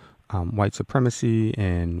about white supremacy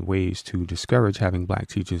and ways to discourage having black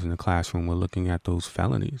teachers in the classroom, we're looking at those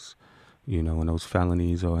felonies, and those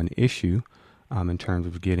felonies are an issue in terms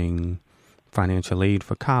of getting financial aid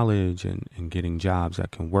for college and getting jobs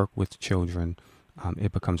that can work with children.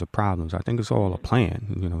 It becomes a problem. So I think it's all a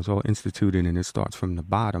plan. It's all instituted, and it starts from the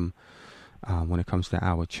bottom when it comes to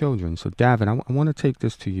our children. So, Davin, I want to take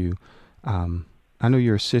this to you. I know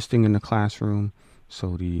you're assisting in the classroom,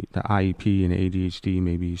 so the IEP and ADHD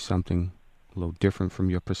may be something a little different from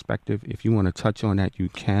your perspective. If you want to touch on that, you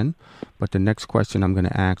can. But the next question I'm going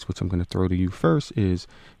to ask, which I'm going to throw to you first, is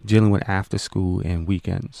dealing with after school and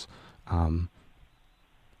weekends.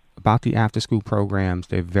 About the after-school programs,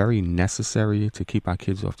 they're very necessary to keep our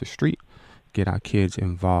kids off the street, get our kids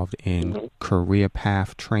involved in career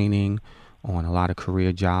path training on a lot of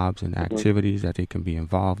career jobs and activities that they can be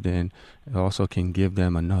involved in. It also can give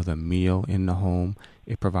them another meal in the home.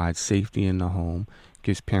 It provides safety in the home,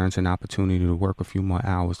 gives parents an opportunity to work a few more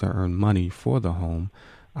hours to earn money for the home.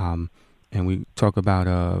 And we talk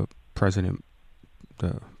about President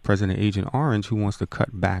Agent Orange, who wants to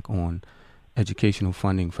cut back on educational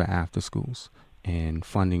funding for after schools and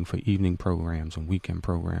funding for evening programs and weekend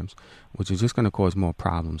programs, which is just going to cause more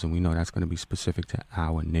problems. And we know that's going to be specific to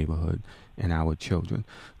our neighborhood and our children.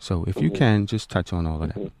 So if you can, just touch on all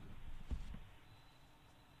of that.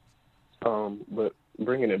 But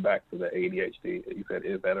bringing it back to the ADHD, you said,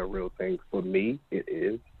 is that a real thing? For me, it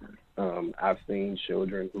is. I've seen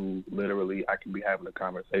children who literally, I can be having a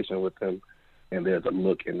conversation with them, and there's a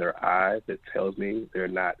look in their eyes that tells me they're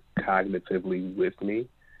not cognitively with me,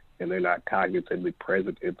 and they're not cognitively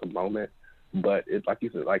present at the moment. But it's like you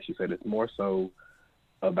said, it's more so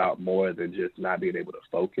about more than just not being able to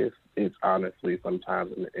focus. It's honestly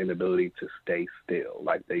sometimes an inability to stay still.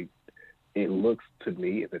 Like it looks to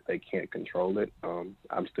me as if they can't control it.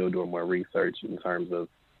 I'm still doing more research in terms of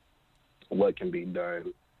what can be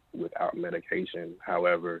done without medication.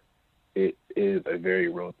 However, it is a very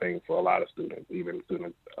real thing for a lot of students, even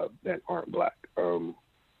students that aren't black. And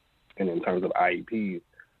in terms of IEPs,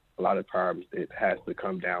 a lot of times it has to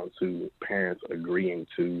come down to parents agreeing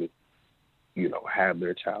to, have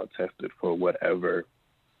their child tested for whatever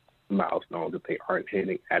milestones that they aren't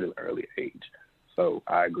hitting at an early age. So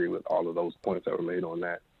I agree with all of those points that were made on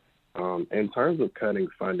that. In terms of cutting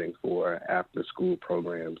funding for after-school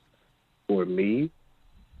programs, for me,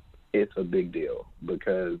 it's a big deal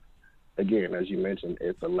because, again, as you mentioned,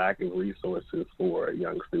 it's a lack of resources for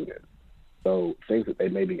young students. So things that they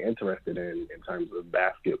may be interested in terms of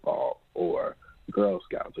basketball or Girl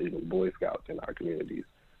Scouts or even Boy Scouts in our communities,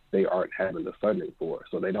 they aren't having the funding for.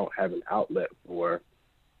 So they don't have an outlet for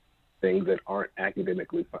things that aren't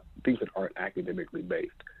academically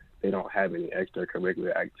based. They don't have any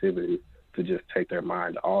extracurricular activities to just take their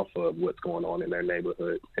mind off of what's going on in their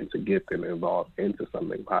neighborhood and to get them involved into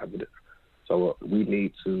something positive. So we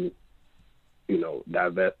need to,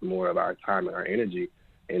 divest more of our time and our energy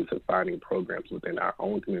into finding programs within our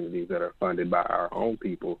own communities that are funded by our own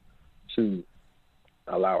people to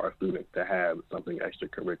allow our students to have something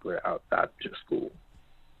extracurricular outside of just school.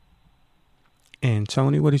 And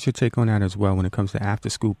Tony, what is your take on that as well when it comes to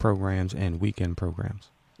after-school programs and weekend programs,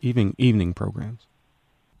 even evening programs?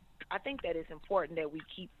 I think that it's important that we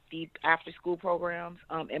keep the after-school programs.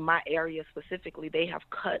 In my area specifically, they have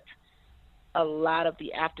cut a lot of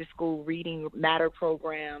the after-school reading matter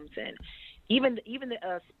programs, and even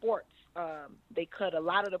the sports. They cut a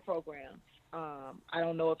lot of the programs. I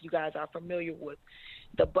don't know if you guys are familiar with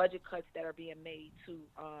the budget cuts that are being made to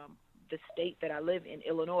the state that I live in,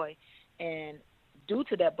 Illinois, and due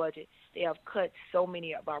to that budget, they have cut so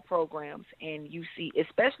many of our programs, and you see,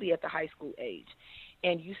 especially at the high school age,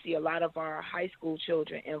 and you see a lot of our high school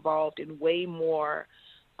children involved in way more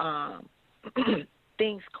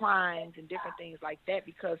things, crimes, and different things like that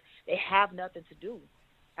because they have nothing to do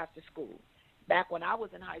after school. Back when I was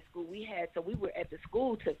in high school, we were at the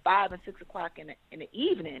school till 5 and 6 o'clock in the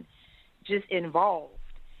evening, just involved,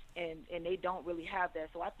 and they don't really have that.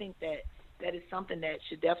 So I think that is something that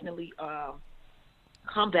should definitely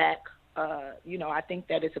come back. I think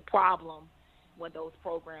that it's a problem when those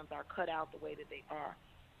programs are cut out the way that they are.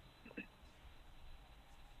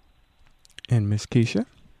 And Miss Keisha?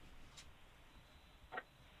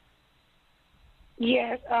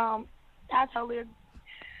 Yes, I totally agree.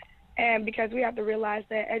 And because we have to realize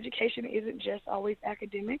that education isn't just always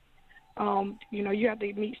academic. You have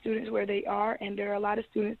to meet students where they are, and there are a lot of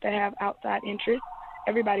students that have outside interests.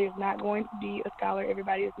 Everybody is not going to be a scholar.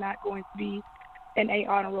 Everybody is not going to be an A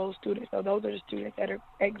honor roll student. So those are the students that are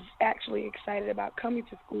actually excited about coming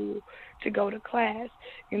to school to go to class.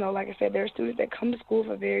 Like I said, there are students that come to school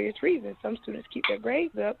for various reasons. Some students keep their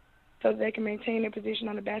grades up so that they can maintain their position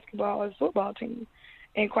on the basketball or the football team.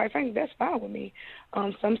 And quite frankly, that's fine with me.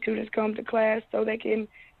 Some students come to class so they can,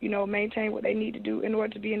 maintain what they need to do in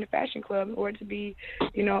order to be in the fashion club, in order to be,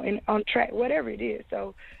 on track, whatever it is.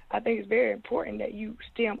 So I think it's very important that you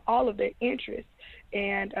stem all of their interests.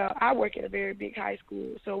 And I work at a very big high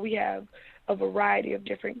school, so we have a variety of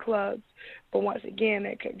different clubs. But once again,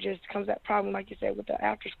 that just comes that problem, like you said, with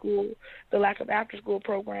the lack of after-school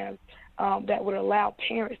programs that would allow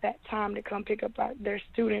parents that time to come pick up their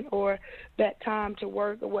student or that time to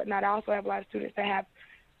work or whatnot. I also have a lot of students that have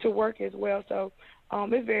to work as well. So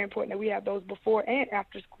it's very important that we have those before and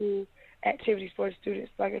after-school activities for the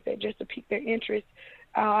students, like I said, just to pique their interest.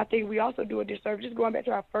 I think we also do a disservice, just going back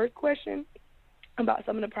to our first question about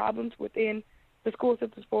some of the problems within the school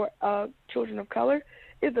systems for children of color,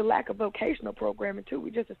 is the lack of vocational programming, too.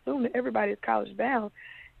 We just assume that everybody is college bound,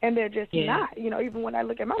 and they're just not. Even when I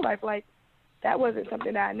look at my life, like, that wasn't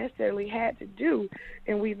something that I necessarily had to do,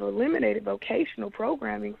 and we've eliminated vocational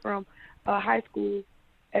programming from high school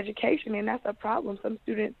education, and that's a problem. Some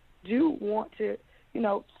students do want to,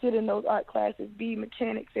 sit in those art classes, be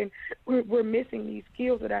mechanics, and we're missing these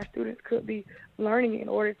skills that our students could be learning in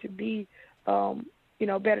order to be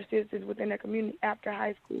better citizens within their community after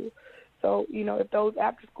high school. So, if those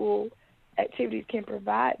after-school activities can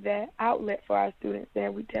provide that outlet for our students,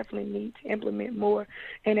 then we definitely need to implement more.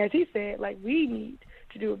 And as he said, we need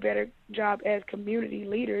to do a better job as community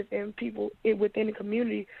leaders and people within the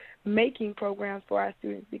community making programs for our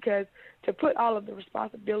students, because to put all of the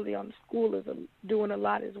responsibility on the school is doing a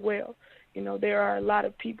lot as well. There are a lot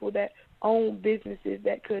of people that own businesses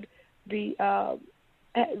that could be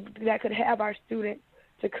that could have our students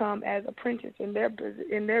to come as apprentices in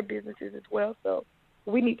their businesses as well. So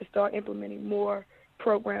we need to start implementing more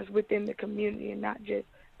programs within the community and not just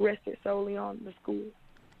rested solely on the school.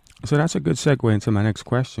 So that's a good segue into my next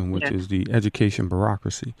question, which is the education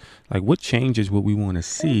bureaucracy. Like, what changes would we want to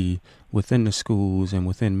see within the schools and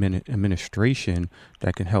within administration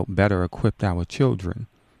that can help better equip our children?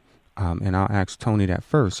 And I'll ask Tony that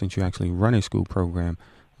first, since you actually run a school program.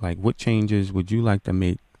 Like, what changes would you like to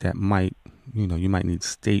make that might, you might need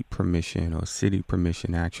state permission or city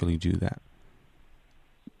permission to actually do that?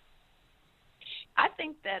 I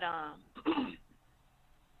think that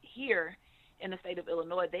here in the state of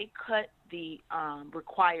Illinois, they cut the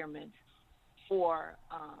requirements for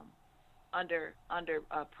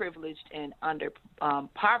underprivileged and under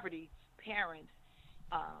poverty parents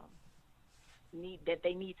need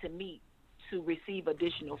to meet to receive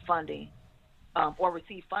additional funding or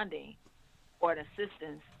receive funding or an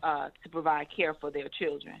assistance to provide care for their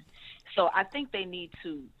children. So I think they need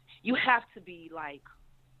to. You have to be like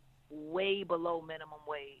way below minimum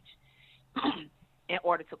wage in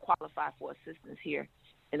order to qualify for assistance here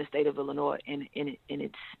in the state of Illinois, and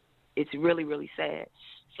it's really, really sad.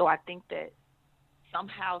 So I think that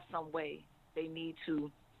somehow, some way, they need to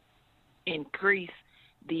increase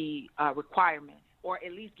the requirements, or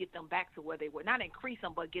at least get them back to where they were. Not increase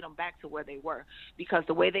them, but get them back to where they were. Because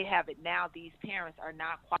the way they have it now, these parents are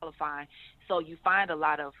not qualifying. So you find a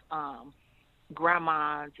lot of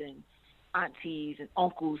grandmas and aunties and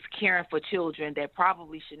uncles caring for children that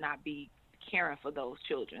probably should not be caring for those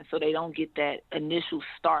children. So they don't get that initial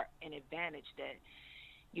start and advantage that,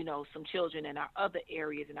 some children in our other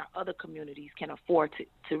areas, in our other communities can afford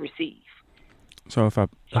to receive. So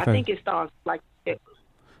I think it starts like it.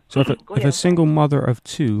 So if a single mother of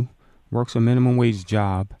two works a minimum wage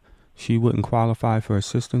job, she wouldn't qualify for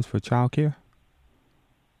assistance for child care?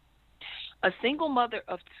 A single mother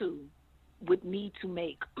of two would need to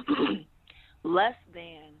make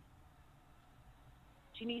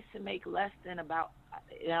she needs to make less than about,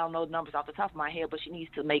 I don't know the numbers off the top of my head, but she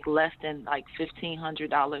needs to make less than like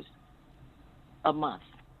 $1,500 a month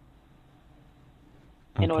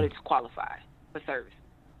in order to qualify for service.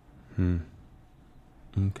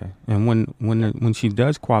 Okay. And when she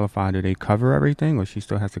does qualify, do they cover everything, or she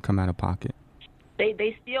still has to come out of pocket?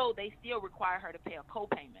 They still require her to pay a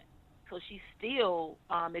co-payment. So she still,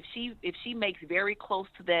 if she makes very close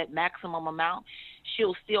to that maximum amount,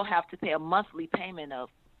 she'll still have to pay a monthly payment of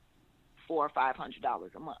 $400 or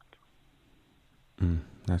 $500 a month.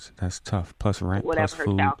 That's tough. Plus rent, whatever plus her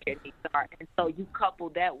food. child care needs are. And so you couple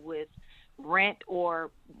that with rent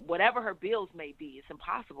or whatever her bills may be, it's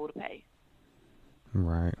impossible to pay.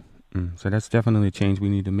 Right. So that's definitely a change we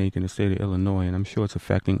need to make in the state of Illinois, and I'm sure it's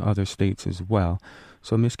affecting other states as well.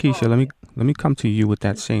 So, Ms. Keisha, let me come to you with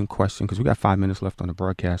that same question, because we got 5 minutes left on the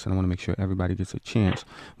broadcast, and I want to make sure everybody gets a chance.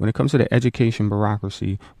 When it comes to the education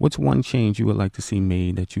bureaucracy, what's one change you would like to see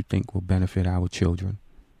made that you think will benefit our children?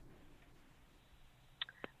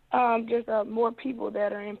 Just more people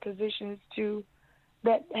that are in positions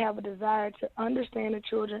that have a desire to understand the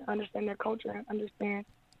children, understand their culture, and understand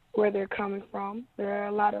where they're coming from. There are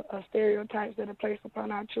a lot of stereotypes that are placed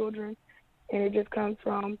upon our children, and it just comes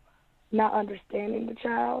from not understanding the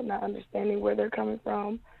child, not understanding where they're coming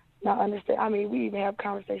from, we even have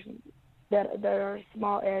conversations that are as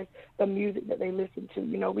small as the music that they listen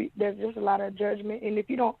to. There's just a lot of judgment, and if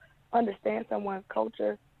you don't understand someone's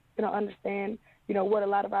culture, you don't understand, what a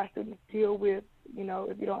lot of our students deal with,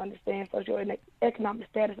 if you don't understand social and economic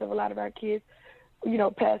status of a lot of our kids,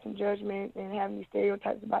 passing judgment and having these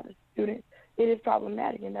stereotypes about the students, it is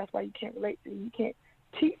problematic, and that's why you can't relate to them. You can't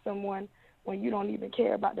teach someone when you don't even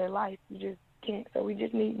care about their life. You just can't. So we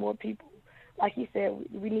just need more people. Like he said,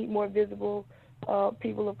 we need more visible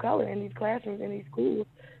people of color in these classrooms, in these schools,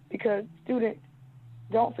 because students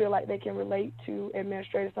don't feel like they can relate to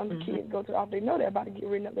administrators. Some of the kids go to the office, they know they're about to get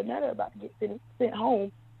written up, they're not about to get sent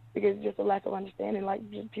home, because it's just a lack of understanding, like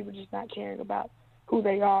just people just not caring about who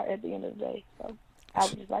they are at the end of the day. So I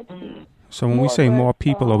would just like to see. So when we say more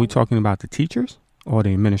people, are we talking about the teachers or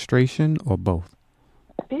the administration or both?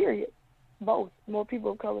 Period. Both. More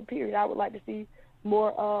people of color, period. I would like to see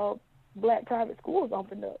more black private schools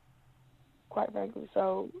opened up, quite frankly.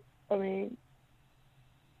 So, I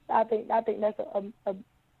think that's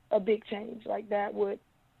a big change. Like, that would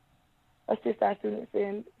assist our students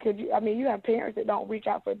in. You have parents that don't reach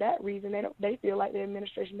out for that reason. They feel like the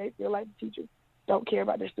administration, they feel like the teachers don't care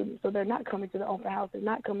about their students, so they're not coming to the open house. They're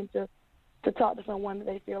not coming to talk to someone that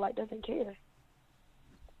they feel like doesn't care.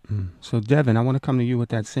 So, Devin, I want to come to you with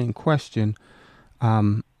that same question.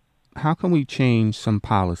 How can we change some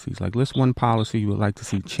policies? Like, list one policy you would like to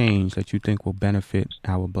see change that you think will benefit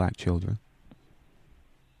our black children.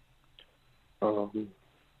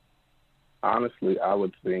 Honestly, I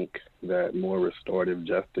would think that more restorative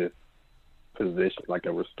justice position, like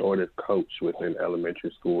a restorative coach within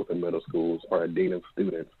elementary schools and middle schools, or a dean of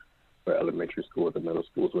students for elementary schools and middle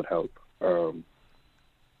schools would help.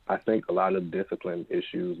 I think a lot of discipline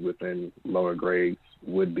issues within lower grades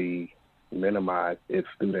would be minimized if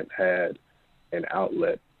students had an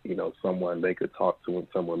outlet, someone they could talk to and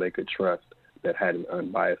someone they could trust that had an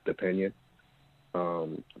unbiased opinion,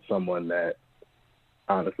 someone that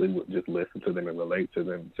honestly would just listen to them and relate to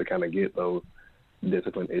them to kind of get those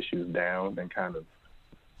discipline issues down and kind of,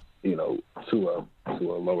 to a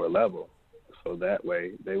lower level. So that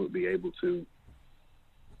way they would be able to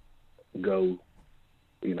go,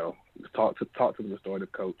 talk to the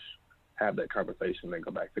restorative coach, have that conversation, then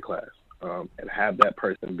go back to class, and have that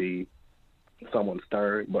person be someone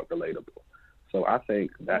stern but relatable. So I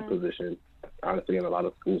think that position, honestly, in a lot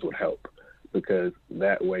of schools would help, because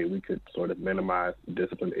that way we could sort of minimize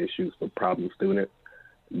discipline issues for problem students.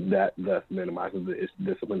 That thus minimizes the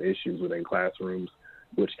discipline issues within classrooms,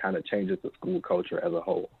 which kind of changes the school culture as a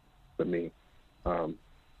whole for me.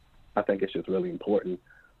 I think it's just really important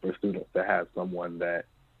for students to have someone that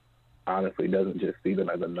honestly doesn't just see them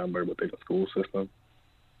as a number within the school system,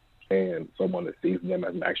 and someone that sees them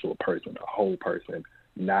as an actual person, a whole person,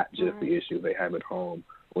 not just the issues they have at home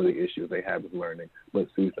or the issues they have with learning, but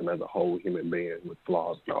sees them as a whole human being with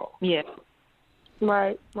flaws and all. Yeah.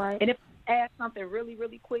 Right. And if I add something really,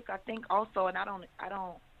 really quick, I think also, and I don't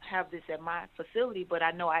have this at my facility, but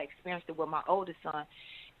I know I experienced it with my oldest son.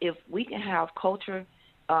 If we can have culture,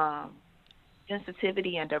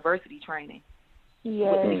 sensitivity, and diversity training,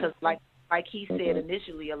 because like he said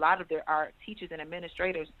initially, a lot of our teachers and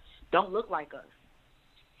administrators don't look like us,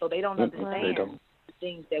 so they don't understand the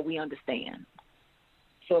things that we understand.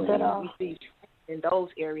 So if we see in those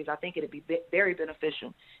areas, I think it would be very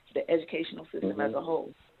beneficial to the educational system as a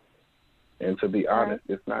whole. And to be honest,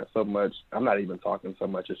 it's not so much, I'm not even talking so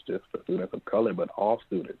much it's just for students of color, but all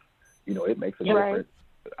students. It makes a difference.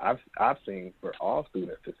 I've seen for all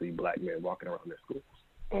students to see black men walking around their schools.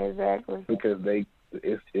 Exactly. Because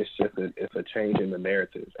it's a change in the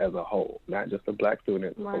narrative as a whole, not just for black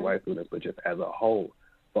students or white students, but just as a whole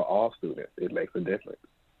for all students. It makes a difference.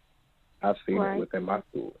 I've seen it within my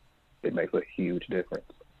school. It makes a huge difference.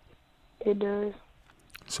 It does.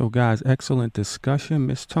 So, guys, excellent discussion.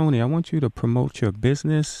 Miss Tony, I want you to promote your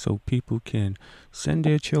business so people can send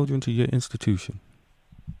their children to your institution.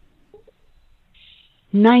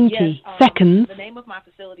 90 seconds. The name of my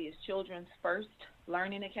facility is Children's First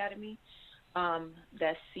Learning Academy.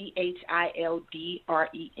 That's CHILDREN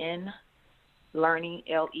Learning,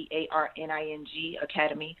 LEARNING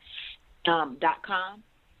Academy.com.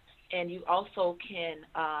 And you also can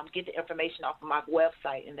get the information off of my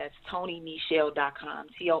website, and that's TonyNeschelle.com,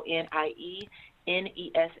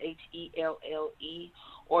 TonyNeschelle,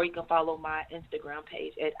 or you can follow my Instagram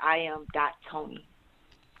page at iam.tony.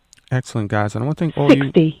 Excellent, guys. And I want to thank all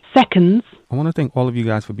 60 seconds. I want to thank all of you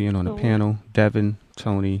guys for being on the panel. Devin,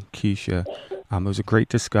 Tony, Keisha. It was a great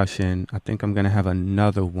discussion. I think I'm going to have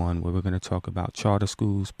another one where we're going to talk about charter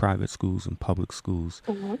schools, private schools, and public schools,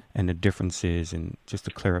 and the differences, and just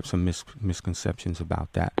to clear up some misconceptions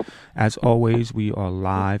about that. As always, we are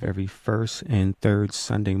live every first and third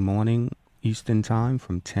Sunday morning Eastern Time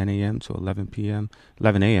from 10 a.m. to 11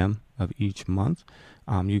 a.m. of each month.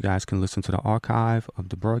 You guys can listen to the archive of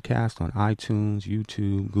the broadcast on iTunes,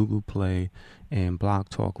 YouTube, Google Play, and Blog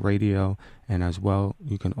Talk Radio. And as well,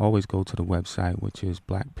 you can always go to the website, which is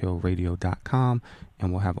blackpillradio.com,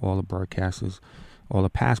 and we'll have all the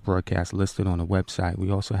past broadcasts listed on the website.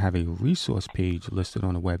 We also have a resource page listed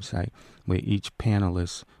on the website where each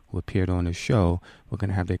panelist who appeared on the show, we're going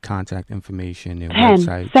to have their contact information, their 10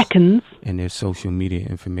 websites, seconds. and their social media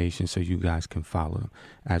information so you guys can follow them.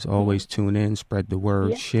 As always, tune in, spread the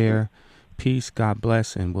word, share. Peace, God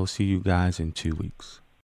bless, and we'll see you guys in 2 weeks.